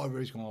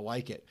 everybody's going to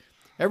like it.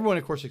 Everyone,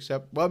 of course,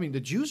 the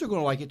Jews are going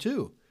to like it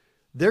too.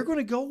 They're going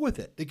to go with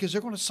it because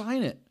they're going to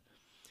sign it.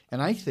 And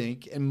I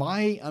think,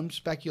 I'm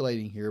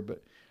speculating here,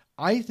 but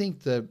I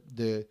think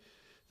the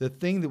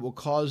thing that will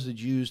cause the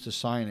Jews to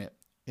sign it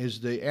is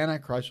the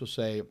Antichrist will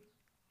say,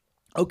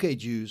 okay,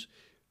 Jews,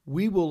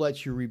 we will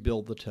let you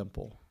rebuild the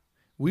temple.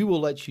 We will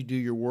let you do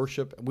your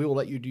worship, and we will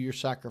let you do your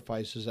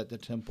sacrifices at the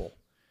temple.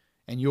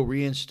 And you'll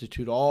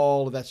reinstitute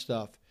all of that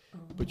stuff.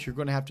 But you're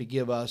going to have to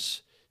give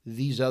us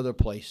these other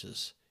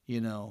places,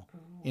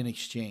 in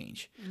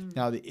exchange.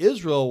 Now,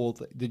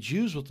 the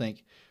Jews will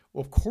think,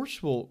 well, of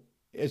course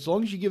as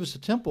long as you give us the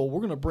temple,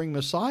 we're going to bring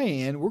Messiah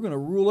in. We're going to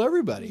rule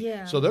everybody.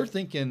 Yeah. So they're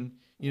thinking,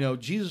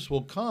 Jesus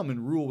will come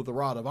and rule with a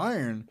rod of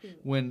iron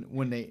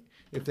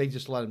if they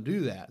just let him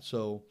do that.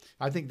 So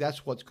I think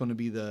that's what's going to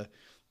be the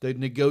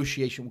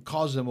negotiation, will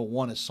cause them to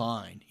want to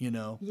sign.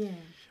 Yeah.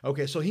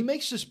 Okay, so he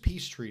makes this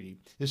peace treaty,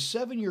 this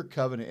 7-year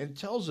covenant, and it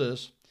tells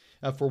us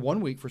for 1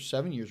 week, for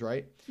 7 years,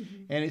 right?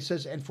 Mm-hmm. And it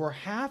says, and for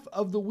half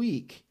of the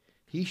week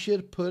he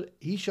shall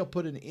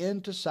put an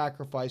end to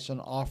sacrifice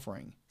and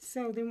offering.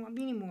 So there won't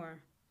be any more.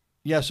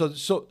 Yeah, so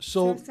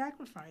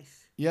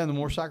sacrifice. Yeah, the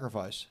more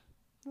sacrifice.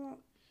 Well,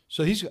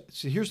 so here's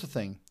the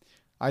thing.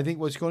 I think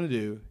what it's going to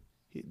do,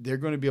 they're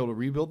going to be able to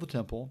rebuild the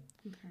temple.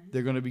 okay.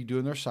 They're going to be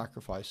doing their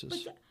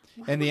sacrifices.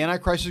 And the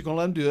Antichrist is going to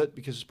let them do it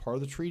because it's part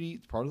of the treaty,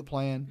 it's part of the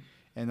plan.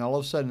 And all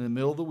of a sudden, in the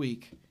middle of the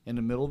week, in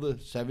the middle of the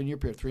 7-year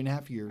period,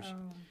 3.5 years,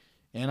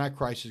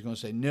 Antichrist is going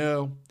to say,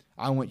 no,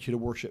 I want you to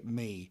worship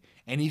me.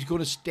 And he's going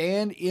to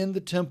stand in the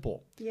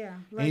temple. Yeah.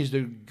 And he's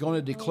going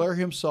to declare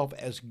himself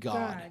as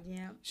God.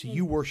 yeah. So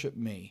you worship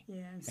me.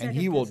 Yeah. And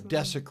he will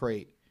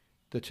desecrate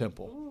the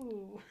temple.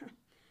 Ooh.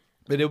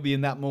 But it'll be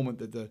in that moment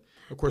that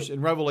of course,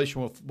 in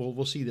Revelation,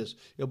 we'll see this.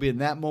 It'll be in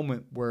that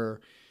moment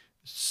where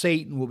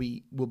Satan will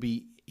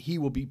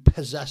be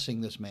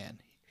possessing this man.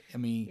 I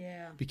mean,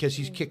 because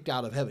he's kicked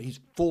out of heaven. He's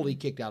fully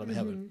kicked out of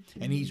heaven.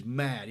 And he's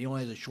mad. He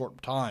only has a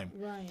short time.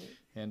 Right.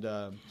 And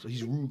so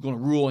he's going to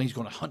rule, and he's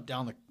going to hunt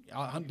down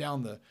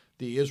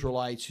the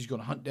Israelites. He's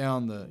going to hunt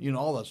down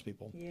all those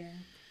people. Yeah.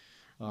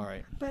 All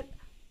right. But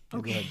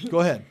okay.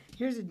 Go ahead.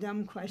 Here's a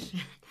dumb question.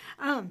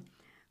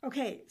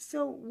 Okay,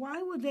 so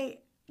why will they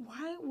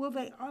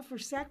offer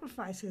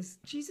sacrifices?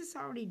 Jesus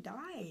already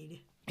died.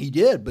 He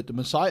did, but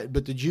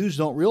the Jews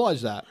don't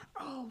realize that.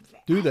 Oh,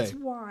 that's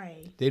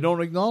why. They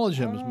don't acknowledge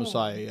him as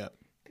Messiah yet.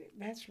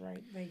 That's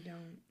right, they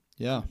don't.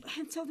 Yeah.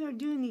 And so they're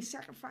doing these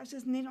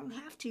sacrifices, and they don't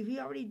have to. He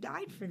already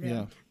died for them.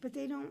 Yeah. But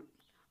they don't.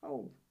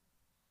 Oh,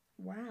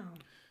 wow.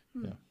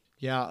 Yeah.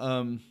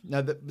 Yeah.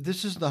 Now,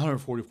 this is the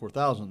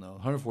 144,000 though.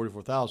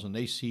 144,000.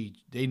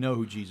 They know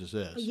who Jesus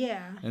is.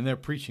 Yeah. And they're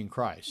preaching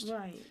Christ.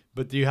 Right.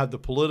 But you have the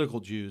political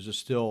Jews that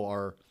still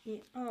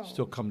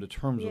come to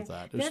terms with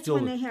that. That's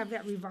when they have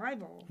that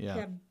revival.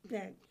 Yeah.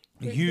 That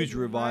huge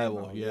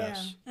revival.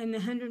 Yes. Yeah. And the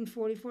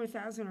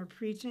 144,000 are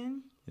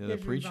preaching. Yeah, they're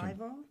preaching.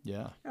 Revival?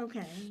 Yeah.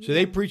 Okay. So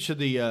they preach to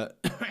the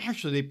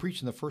actually they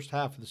preach in the first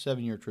half of the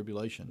 7-year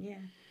tribulation. Yeah.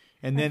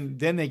 And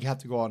then they have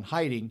to go on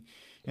hiding.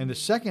 And the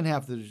second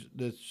half of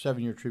the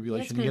 7-year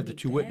tribulation, you have the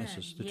two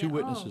witnesses. The two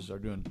witnesses are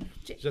doing.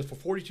 Just for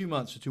 42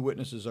 months, the two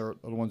witnesses are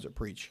the ones that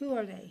preach. Who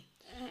are they?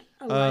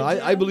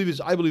 I believe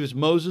it's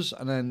Moses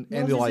and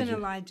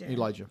Elijah. And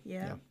Elijah.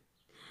 Yeah.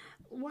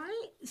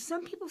 Why?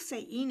 Some people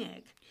say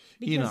Enoch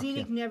because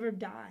Enoch never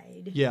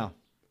died. Yeah.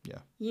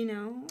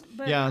 Yeah.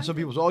 But and some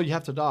people say, "Oh, you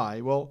have to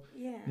die." Well,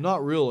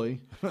 not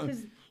really.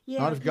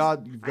 Not if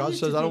God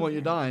says, "I don't want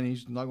you to die," and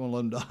He's not going to let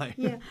him die.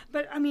 Yeah,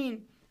 but I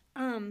mean,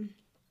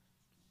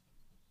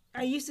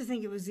 I used to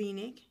think it was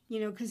Enoch,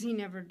 because he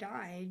never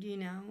died,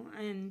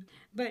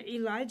 but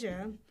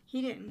Elijah,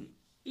 he didn't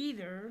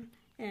either,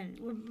 and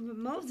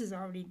Moses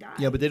already died.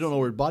 Yeah, but they don't know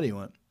where his body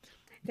went.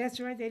 That's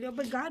right, they don't.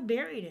 But God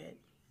buried it.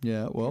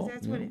 Yeah, well,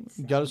 That's what it's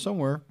got it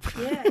somewhere.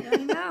 Yeah, I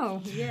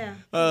know. Yeah.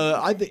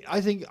 I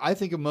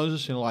think of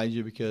Moses and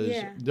Elijah because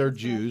they're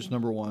Jews.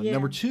 Number one. Yeah.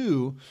 Number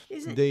two,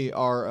 they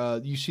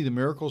are. You see the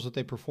miracles that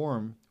they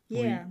perform.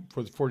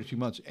 For the 42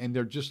 months, and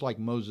they're just like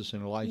Moses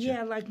and Elijah.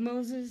 Yeah, like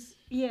Moses.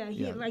 Yeah,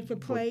 like the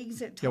plagues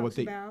that talks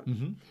about.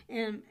 Mm-hmm.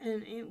 And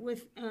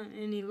with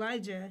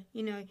Elijah,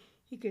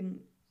 he can,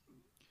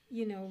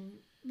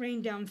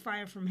 rain down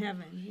fire from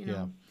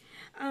heaven.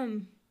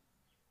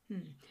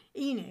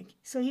 Enoch.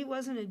 So he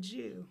wasn't a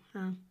Jew,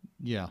 huh?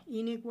 Yeah.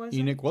 Enoch wasn't.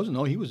 Enoch wasn't.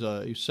 No, he was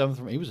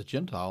seventh. He was a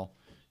Gentile.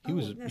 He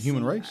was a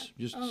human race.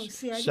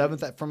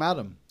 Seventh from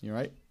Adam. You're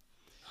right.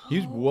 He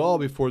was well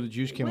before the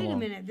Jews came along.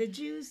 Wait a minute. The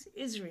Jews,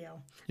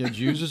 Israel. Yeah,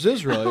 Jews is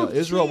Israel.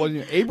 Israel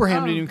wasn't.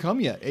 Abraham didn't even come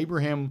yet.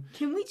 Abraham.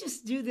 Can we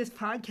just do this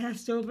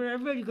podcast over?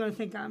 Everybody's going to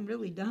think I'm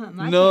really dumb.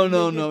 No.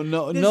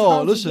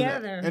 Listen,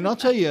 and I'll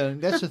tell you,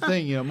 that's the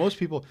thing. Most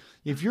people,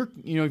 if you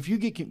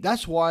get,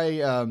 that's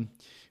why.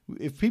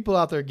 If people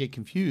out there get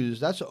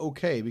confused, that's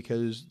okay,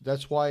 because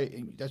that's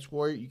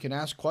where you can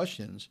ask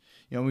questions.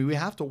 We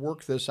have to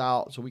work this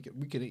out so we can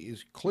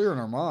it's clear in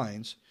our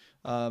minds.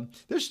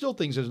 There's still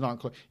things that's not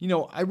clear.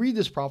 I read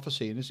this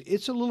prophecy, and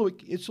it's a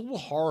little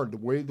hard the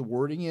way the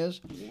wording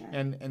is,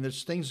 and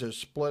there's things that are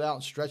split out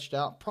and stretched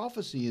out.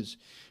 Prophecy's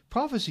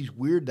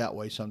weird that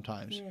way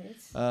sometimes.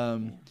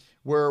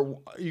 Where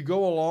you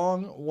go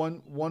along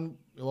one.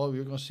 Well,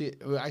 you're going to see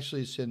it.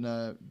 Actually, it's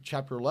in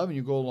chapter 11.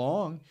 You go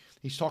along.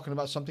 He's talking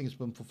about something that's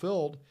been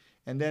fulfilled,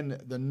 and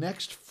then the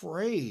next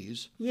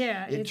phrase,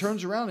 it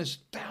turns around. It's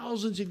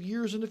thousands of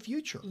years in the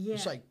future. Yeah.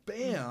 It's like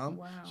bam.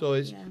 Wow. So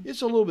it's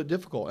a little bit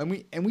difficult,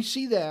 and we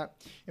see that,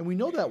 and we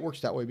know that works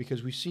that way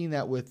because we've seen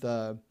that with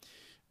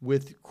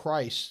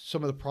Christ.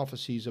 Some of the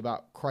prophecies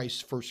about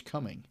Christ's first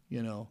coming.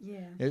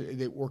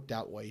 It worked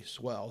out way as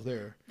well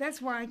there.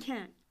 That's why I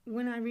can't.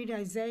 When I read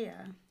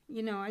Isaiah,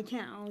 I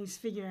can't always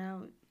figure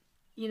out,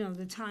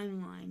 the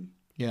timeline.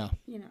 Yeah.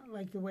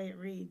 Like the way it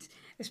reads,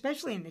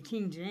 especially in the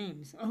King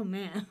James. Oh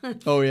man.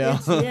 Oh yeah.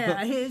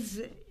 It's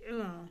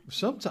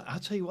Sometimes I'll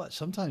tell you what.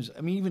 Sometimes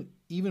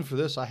even for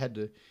this, I had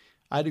to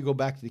go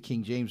back to the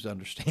King James to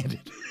understand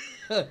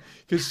it,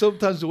 because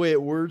sometimes the way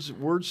it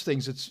words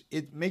things,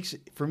 it makes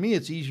it, for me,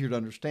 it's easier to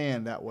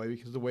understand that way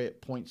because the way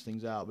it points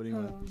things out. But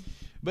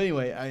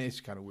anyway,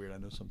 it's kind of weird. I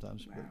know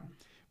sometimes. Wow.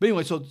 But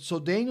anyway, so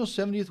Daniel's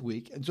 70th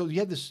week, and so you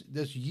have this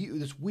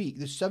week,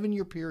 this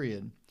 7-year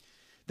period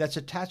that's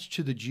attached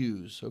to the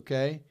Jews,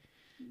 okay?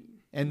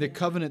 And the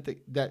covenant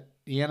that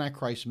the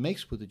Antichrist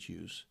makes with the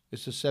Jews.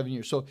 It's the 7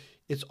 years. So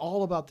it's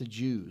all about the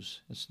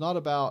Jews. It's not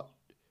about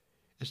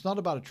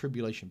a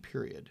tribulation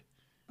period.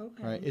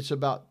 Okay. Right? It's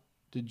about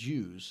the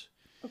Jews.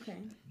 Okay.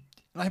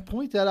 And I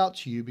point that out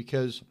to you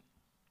because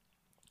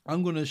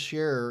I'm going to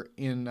share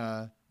in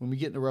when we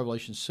get into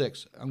Revelation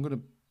 6,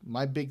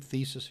 my big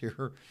thesis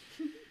here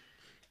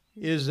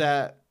is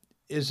that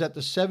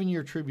the 7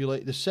 year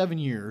tribulation, the 7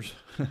 years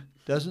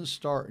doesn't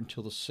start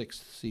until the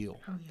 6th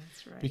seal. Oh, yeah,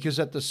 that's right. Because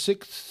at the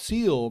 6th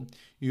seal,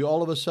 you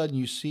all of a sudden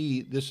you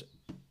see this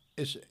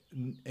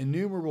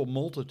innumerable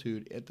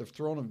multitude at the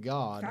throne of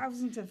God.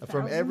 Thousands of from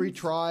thousands? Every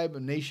tribe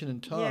and nation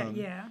and tongue.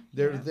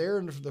 They're there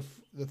in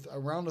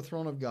around the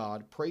throne of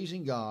God,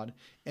 praising God.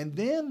 And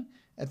then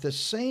on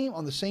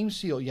the same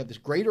seal, you have this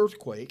great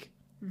earthquake,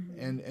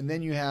 and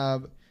then you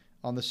have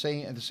at the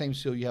same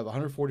seal you have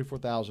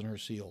 144,000 are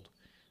sealed.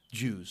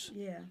 Jews.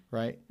 Yeah.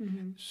 Right?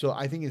 Mm-hmm. So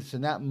I think it's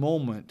in that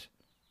moment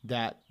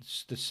that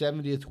the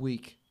 70th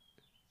week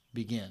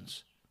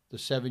begins. The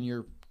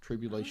 7-year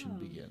tribulation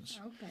begins.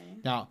 Okay.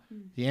 Now,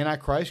 the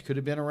Antichrist could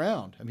have been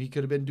around. I mean, he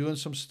could have been doing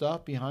some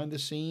stuff behind the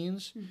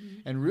scenes,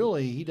 and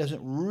really, he doesn't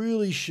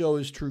really show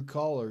his true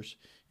colors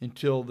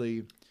until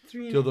the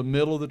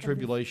middle of the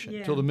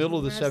tribulation, till the middle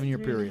of the 7-year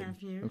period.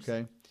 3.5 years.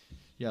 Okay.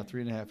 Yeah,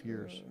 3.5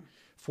 years.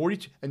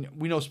 42, and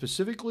we know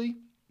specifically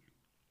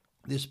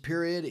this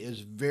period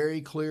is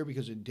very clear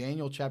because in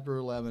Daniel chapter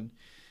 11,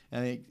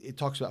 and it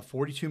talks about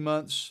 42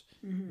 months,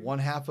 one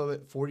half of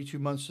it, 42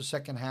 months the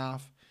second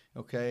half,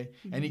 okay?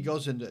 And he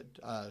goes into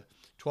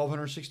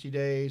 1,260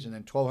 days and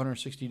then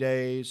 1,260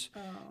 days.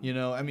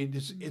 Oh. I mean,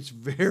 it's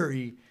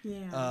very,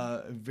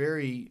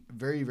 very,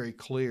 very, very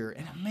clear.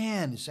 And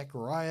man,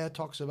 Zechariah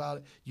talks about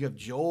it. You have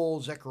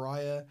Joel,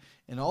 Zechariah,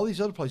 and all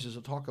these other places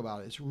that talk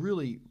about it. It's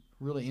really,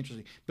 really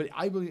interesting. But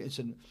I believe it's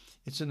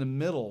in the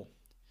middle.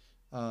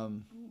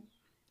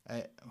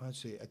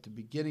 Let's see, at the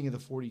beginning of the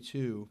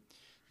 42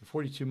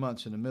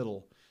 months in the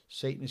middle,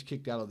 Satan is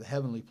kicked out of the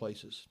heavenly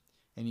places,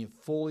 and he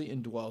fully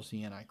indwells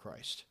the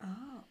Antichrist.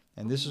 Oh.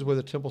 And this is where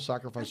the temple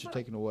sacrifices are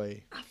taken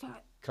away. I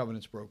thought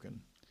covenant's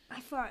broken. I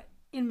thought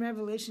in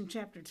Revelation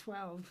chapter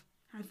 12,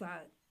 I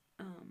thought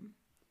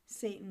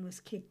Satan was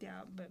kicked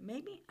out, but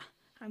maybe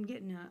I'm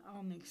getting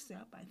all mixed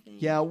up, I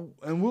think. Yeah,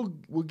 and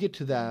we'll get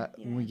to that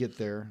when we get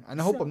there.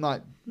 And I hope I'm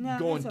not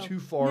going too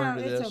far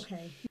into this. No, it's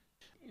okay.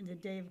 In the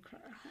day of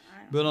Christ,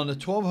 But on the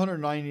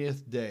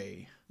 1290th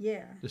day,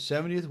 Yeah. the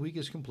 70th week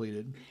is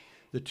completed.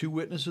 The 2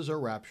 witnesses are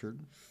raptured.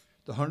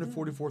 The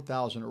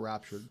 144,000 are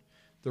raptured.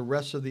 The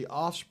rest of the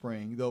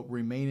offspring, they'll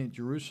remain in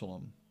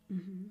Jerusalem.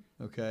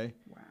 Mm-hmm. Okay?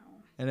 Wow.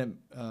 And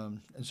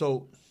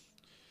so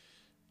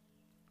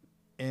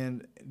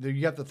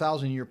you got the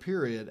 1,000-year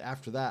period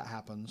after that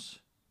happens,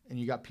 and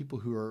you got people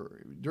who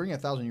are, during a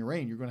 1,000-year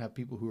reign, you're going to have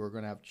people who are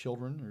going to have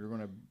children, or you're going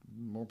to have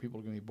more people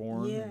are going to be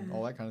born, and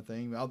all that kind of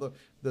thing. Although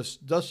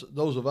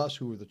those of us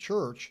who are the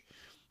church,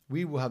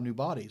 we will have new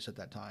bodies at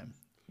that time.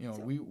 You know,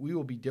 we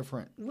will be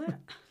different.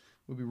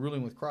 We'll be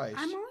ruling with Christ.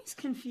 I'm always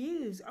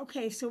confused.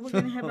 Okay, so we're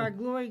going to have our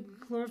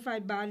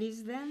glorified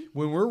bodies then?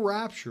 When we're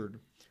raptured,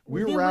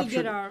 we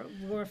get our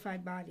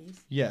glorified bodies.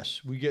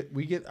 Yes, we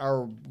get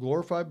our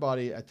glorified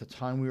body at the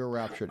time we were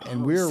raptured.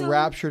 And we are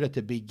raptured at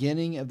the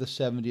beginning of the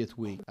 70th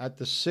week. At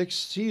the 6th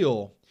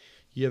seal,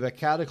 you have a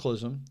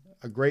cataclysm,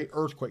 a great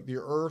earthquake. The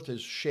earth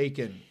is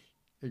shaken,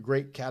 a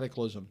great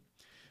cataclysm.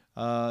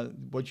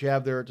 What you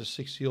have there at the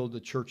 6th seal, the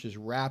church is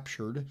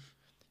raptured,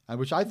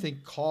 which I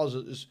think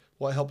causes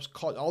what helps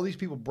cause all these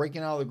people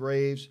breaking out of the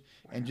graves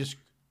and just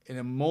in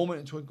a moment,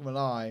 in the twinkling of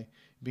an eye,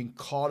 being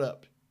caught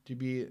up to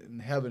be in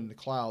heaven in the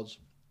clouds,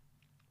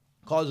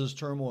 causes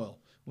turmoil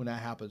when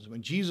that happens.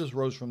 When Jesus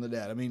rose from the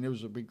dead, I mean, there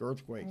was a big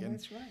earthquake. Oh, and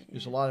that's right.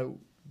 There's a lot of,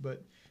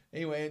 but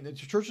anyway, and the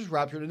church is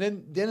raptured.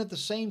 And then at the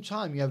same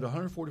time, you have the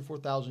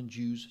 144,000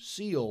 Jews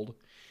sealed.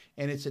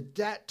 And it's at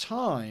that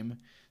time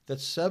that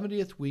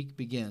 70th week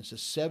begins. The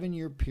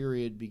 7-year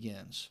period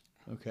begins.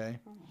 Okay?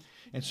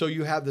 And so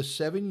you have the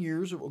 7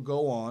 years that will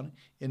go on.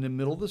 In the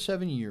middle of the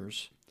 7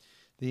 years,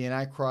 the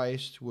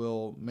Antichrist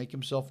will make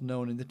himself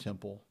known in the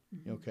temple.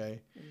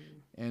 Okay?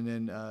 And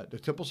then the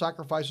temple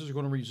sacrifices are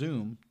going to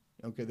resume.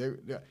 Okay? They're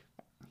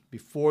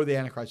before the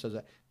Antichrist does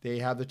that, they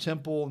have the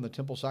temple, and the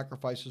temple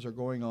sacrifices are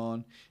going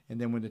on. And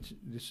then when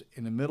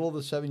in the middle of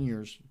the 7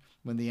 years,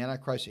 when the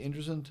Antichrist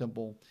enters in the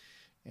temple,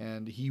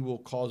 and he will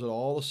cause it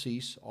all to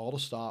cease, all to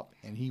stop,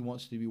 and he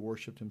wants to be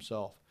worshipped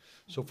himself.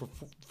 So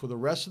for the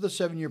rest of the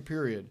 7-year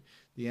period,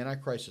 the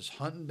Antichrist is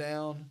hunting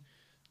down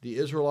the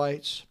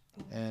Israelites,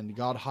 and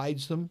God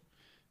hides them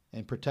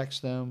and protects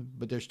them.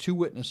 But there's 2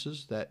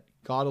 witnesses that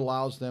God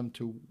allows them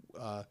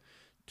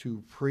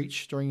to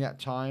preach during that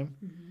time,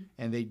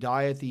 and they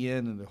die at the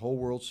end, and the whole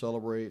world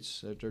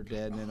celebrates that they're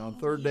dead. And then on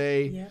third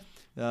day,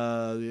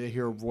 they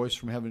hear a voice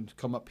from heaven to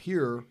come up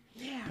here,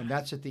 and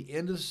that's at the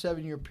end of the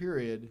 7-year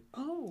period.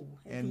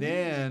 And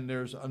then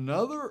there's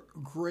another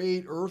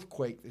great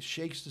earthquake that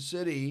shakes the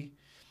city,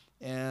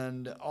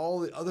 and all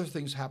the other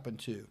things happen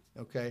too.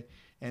 Okay,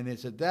 and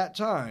it's at that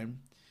time,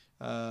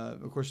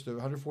 of course, the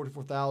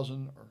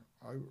 144,000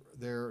 are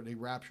there, they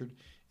raptured,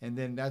 and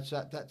then that's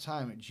at that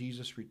time that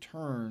Jesus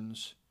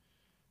returns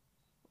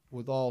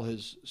with all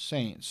his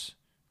saints.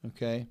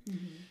 Okay.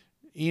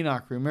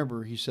 Enoch,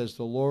 remember, he says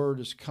the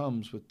Lord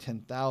comes with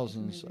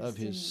 10,000s of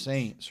his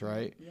saints,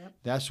 right?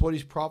 That's what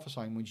he's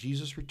prophesying. When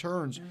Jesus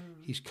returns,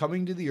 he's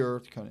coming to the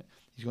earth.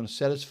 He's going to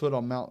set his foot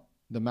on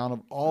the Mount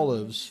of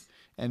Olives,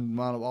 and the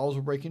Mount of Olives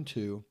will break in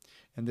two,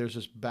 and there's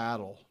this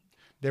battle.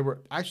 They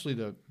were actually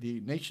the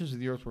nations of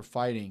the earth were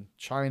fighting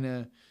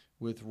China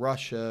with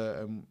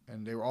Russia,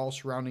 and they were all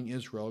surrounding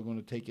Israel, going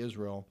to take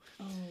Israel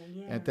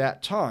at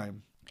that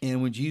time.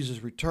 And when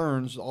Jesus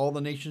returns, all the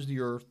nations of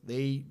the earth,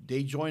 they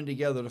join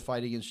together to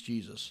fight against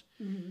Jesus.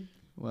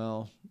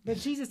 Well, but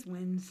Jesus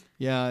wins.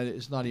 Yeah,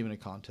 it's not even a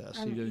contest.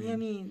 I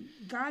mean,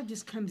 God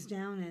just comes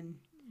down and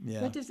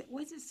what does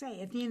it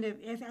say at the end of?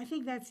 I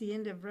think that's the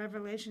end of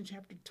Revelation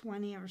chapter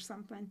 20 or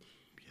something.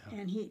 Yeah.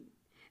 And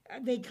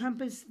they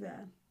compass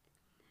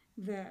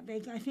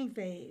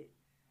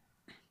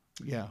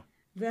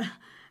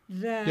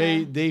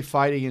they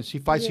fight against. He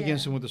fights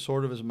against them with the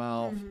sword of his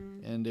mouth,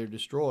 and they're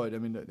destroyed. I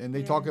mean, and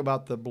they talk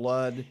about the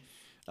blood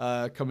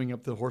coming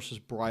up the horse's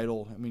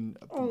bridle. I mean,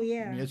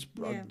 it's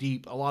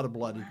deep. A lot of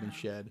blood has been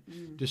shed,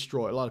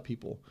 destroyed a lot of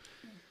people.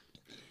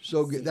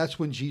 So that's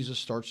when Jesus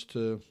starts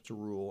to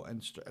rule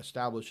and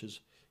establishes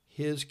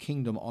his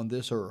kingdom on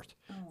this earth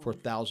for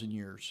 1,000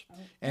 years.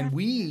 And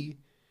we,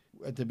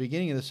 at the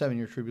beginning of the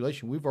 7-year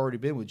tribulation, we've already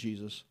been with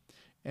Jesus.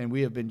 And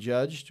we have been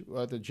judged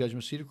at the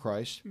judgment seat of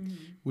Christ.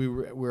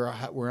 We're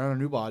on our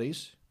new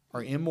bodies,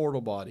 our immortal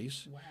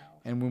bodies. Wow.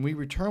 And when we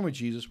return with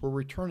Jesus, we're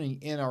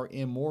returning in our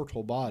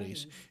immortal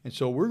bodies. And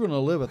so we're going to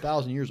live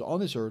 1,000 years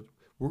on this earth.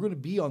 We're going to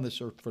be on this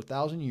earth for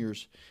 1,000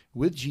 years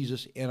with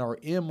Jesus in our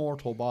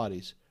immortal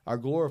bodies, our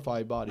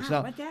glorified bodies.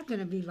 Wow, what's that going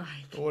to be like?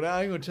 Well, now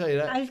I'm going to tell you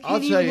that. I'll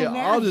tell you.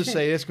 I'll just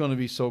say it's going to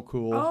be so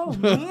cool. Oh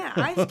man,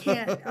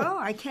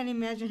 I can't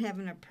imagine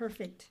having a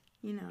perfect,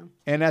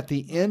 And at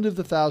the end of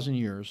the 1,000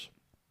 years.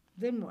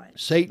 Then what?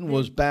 Satan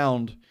was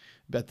bound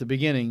at the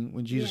beginning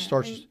when Jesus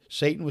starts.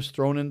 Satan was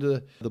thrown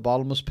into the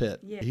bottomless pit.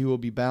 Yeah. He will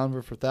be bound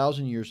for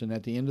 1,000 years, and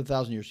at the end of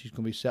 1,000 years, he's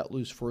going to be set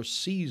loose for a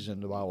season,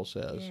 the Bible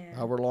says,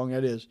 however long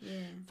that is,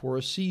 for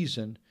a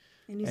season.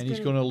 And he's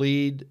going to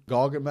lead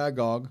Gog and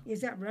Magog.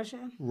 Is that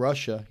Russia?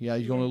 Russia, yeah.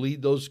 He's going to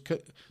lead those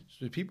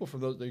people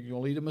from those. They're going to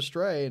lead them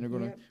astray, and they're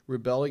going to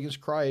rebel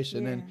against Christ.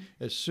 And then,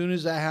 as soon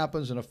as that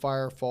happens, and a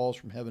fire falls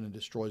from heaven and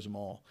destroys them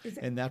all.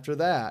 And after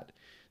that,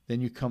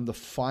 then you come the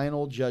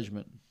final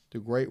judgment, the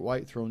great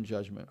white throne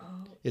judgment.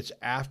 Oh. It's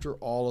after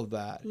all of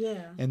that.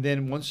 Yeah. And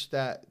then once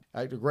that,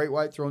 the great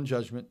white throne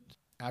judgment,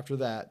 after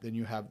that, then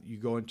you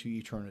go into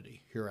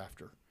eternity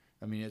hereafter.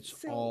 I mean, it's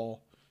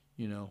all,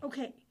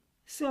 Okay.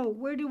 So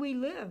where do we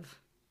live?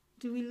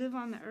 Do we live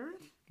on the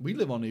earth? We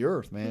live on the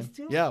earth, man.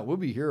 Yeah, we'll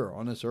be here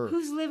on this earth.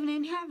 Who's living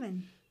in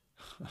heaven?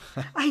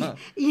 I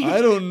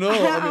don't know.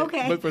 I mean,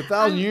 okay. But for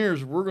 1,000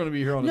 years, we're going to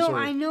be here on this earth. No,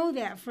 I know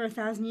that for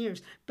 1,000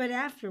 years. But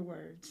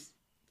afterwards.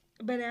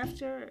 We're going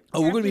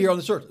to be here on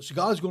this earth. So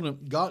God is going to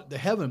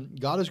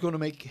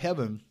make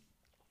heaven.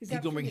 He's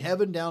going to bring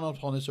heaven down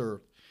upon this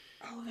earth.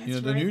 Oh, that's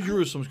the New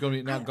Jerusalem is going to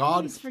be now.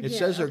 God, it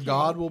says that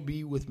God will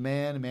be with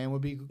man, and man will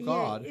be with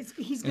God.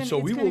 We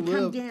will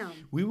live. Down.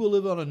 We will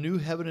live on a new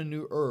heaven and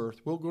new earth.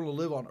 We're going to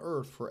live on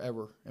earth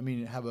forever. I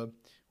mean,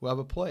 we'll have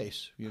a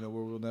place, where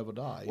we'll never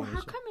die. Well,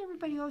 how come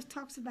everybody always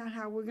talks about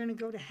how we're going to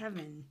go to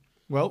heaven?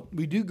 Well,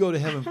 we do go to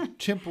heaven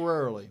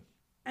temporarily,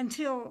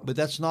 but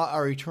that's not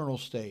our eternal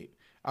state.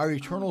 Our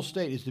eternal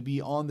state is to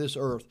be on this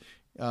earth,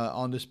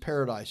 on this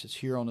paradise. It's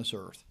here on this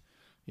earth.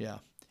 Yeah.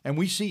 And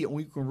we see it.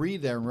 We can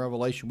read there in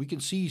Revelation. We can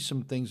see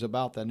some things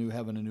about that new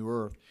heaven and new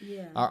earth.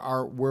 Yeah.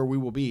 Our where we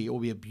will be. It will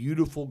be a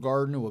beautiful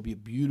garden. It will be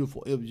Wow.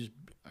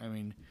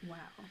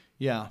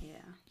 Yeah.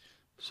 Yeah.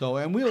 So,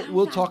 and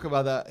we'll talk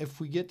about that if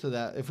we get to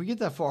that. If we get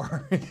that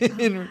far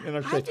in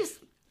our study.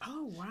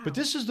 Oh wow. But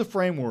this is the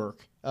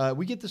framework.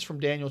 We get this from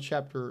Daniel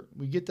chapter.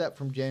 We get that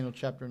from Daniel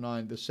chapter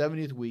 9. The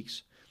 70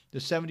 weeks,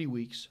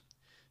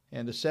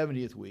 and the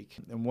 70th week.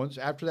 And once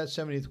after that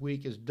 70th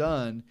week is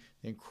done,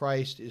 then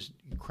Christ is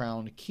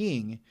crowned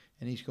king,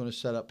 and he's going to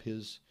set up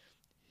his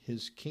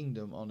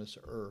kingdom on this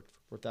earth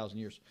for 1,000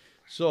 years.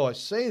 So I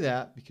say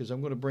that because I'm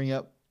going to bring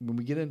up, when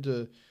we get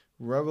into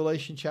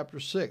Revelation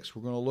chapter 6,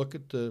 we're going to look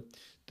at the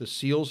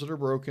seals that are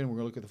broken. We're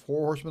going to look at the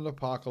 4 horsemen of the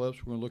apocalypse.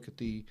 We're going to look at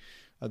the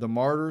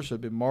martyrs who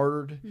have been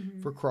martyred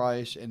for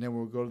Christ, and then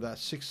we'll go to that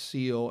 6th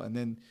seal, and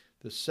then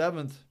the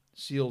 7th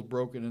seal is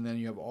broken, and then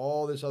you have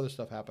all this other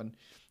stuff happen.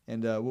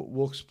 And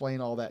we'll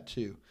explain all that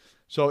too.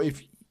 So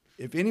if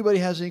anybody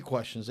has any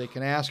questions, they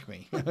can ask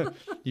me.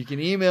 You can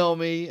email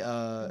me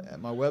at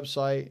my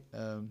website,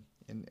 and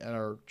at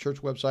our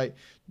church website,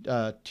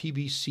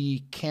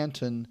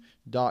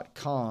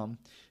 tbccanton.com.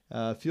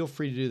 Feel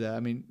free to do that. I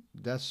mean,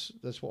 that's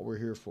what we're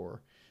here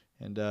for.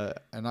 And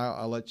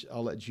I'll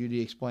let Judy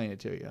explain it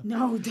to you.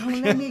 No,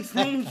 don't let me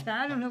explain it.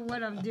 I don't know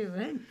what I'm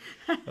doing.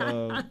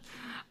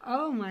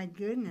 Oh my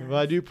goodness! Well,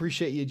 I do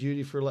appreciate you,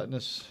 Judy, for letting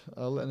us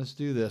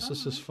do this.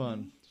 This is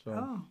fun.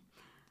 So,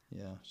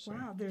 yeah. So.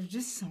 Wow, there's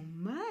just so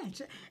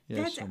much.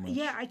 Yeah, so much.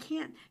 Yeah, I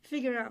can't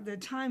figure out the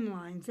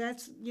timelines.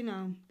 That's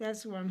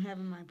where I'm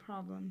having my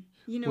problem.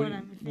 What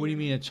I'm. What do you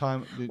mean a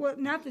time? Well,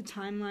 not the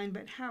timeline,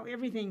 but how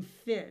everything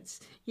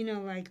fits.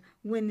 Like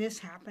when this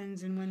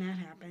happens and when that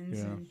happens.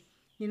 Yeah. And,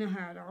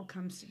 how it all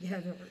comes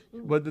together.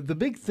 But the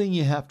big thing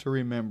you have to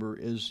remember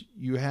is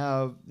you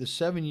have the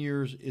 7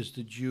 years is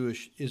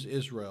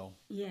Israel.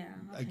 Yeah.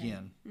 Okay.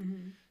 Again.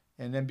 Mm-hmm.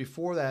 And then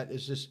before that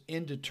is this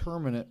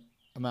indeterminate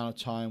amount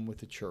of time with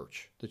the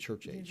church age. The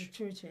church age,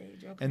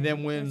 okay. And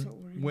then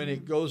when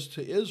it goes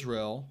to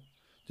Israel,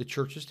 the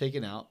church is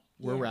taken out.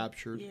 We're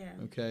raptured. Yeah.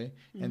 Okay?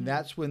 Mm-hmm. And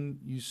that's when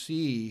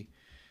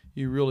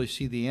you really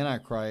see the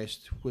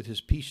Antichrist with his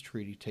peace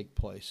treaty take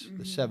place,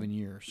 the 7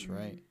 years,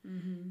 right?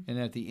 Mm-hmm. And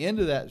at the end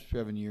of that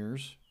 7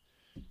 years,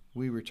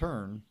 we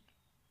return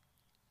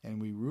and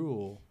we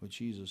rule with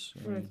Jesus.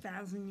 For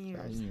 1,000 years.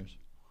 1,000 years.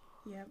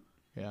 Yep.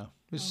 Yeah.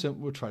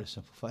 We'll try to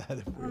simplify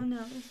that. Oh,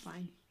 no, it's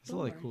fine. There's a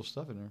lot of cool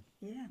stuff in there.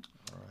 Yeah.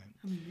 All right.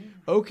 Yeah.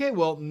 Okay,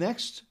 well,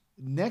 next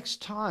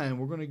time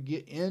we're going to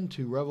get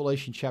into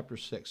Revelation chapter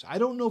 6. I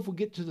don't know if we'll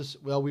get to this.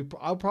 Well,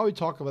 I'll probably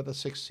talk about the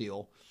 6th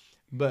seal,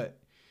 but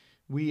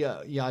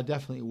I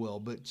definitely will.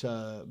 But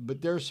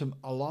there's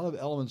a lot of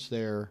elements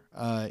there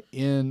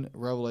in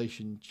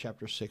Revelation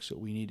chapter 6 that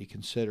we need to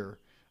consider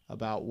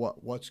about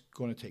what's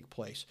going to take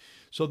place.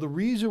 So the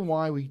reason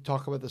why we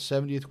talk about the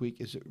 70th week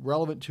is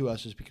relevant to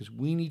us is because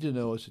we need to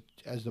know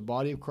as the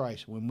body of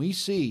Christ, when we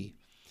see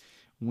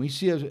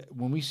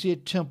a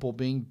temple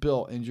being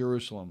built in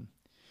Jerusalem,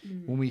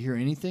 when we hear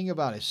anything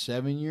about a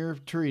 7-year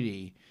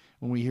treaty,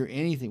 when we hear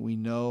anything, we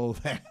know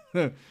that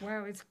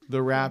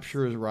the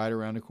rapture is right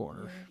around the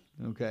corner. Yeah.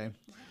 Okay.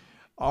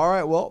 All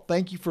right. Well,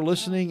 thank you for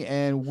listening,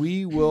 and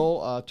we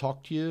will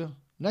talk to you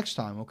next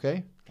time.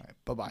 Okay. All right.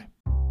 Bye-bye.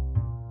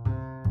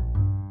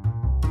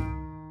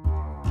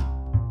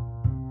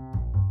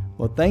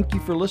 Well, thank you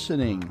for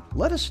listening.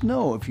 Let us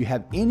know if you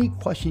have any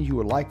questions you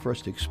would like for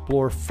us to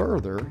explore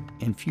further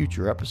in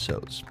future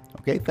episodes.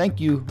 Okay.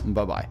 Thank you. And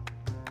bye-bye.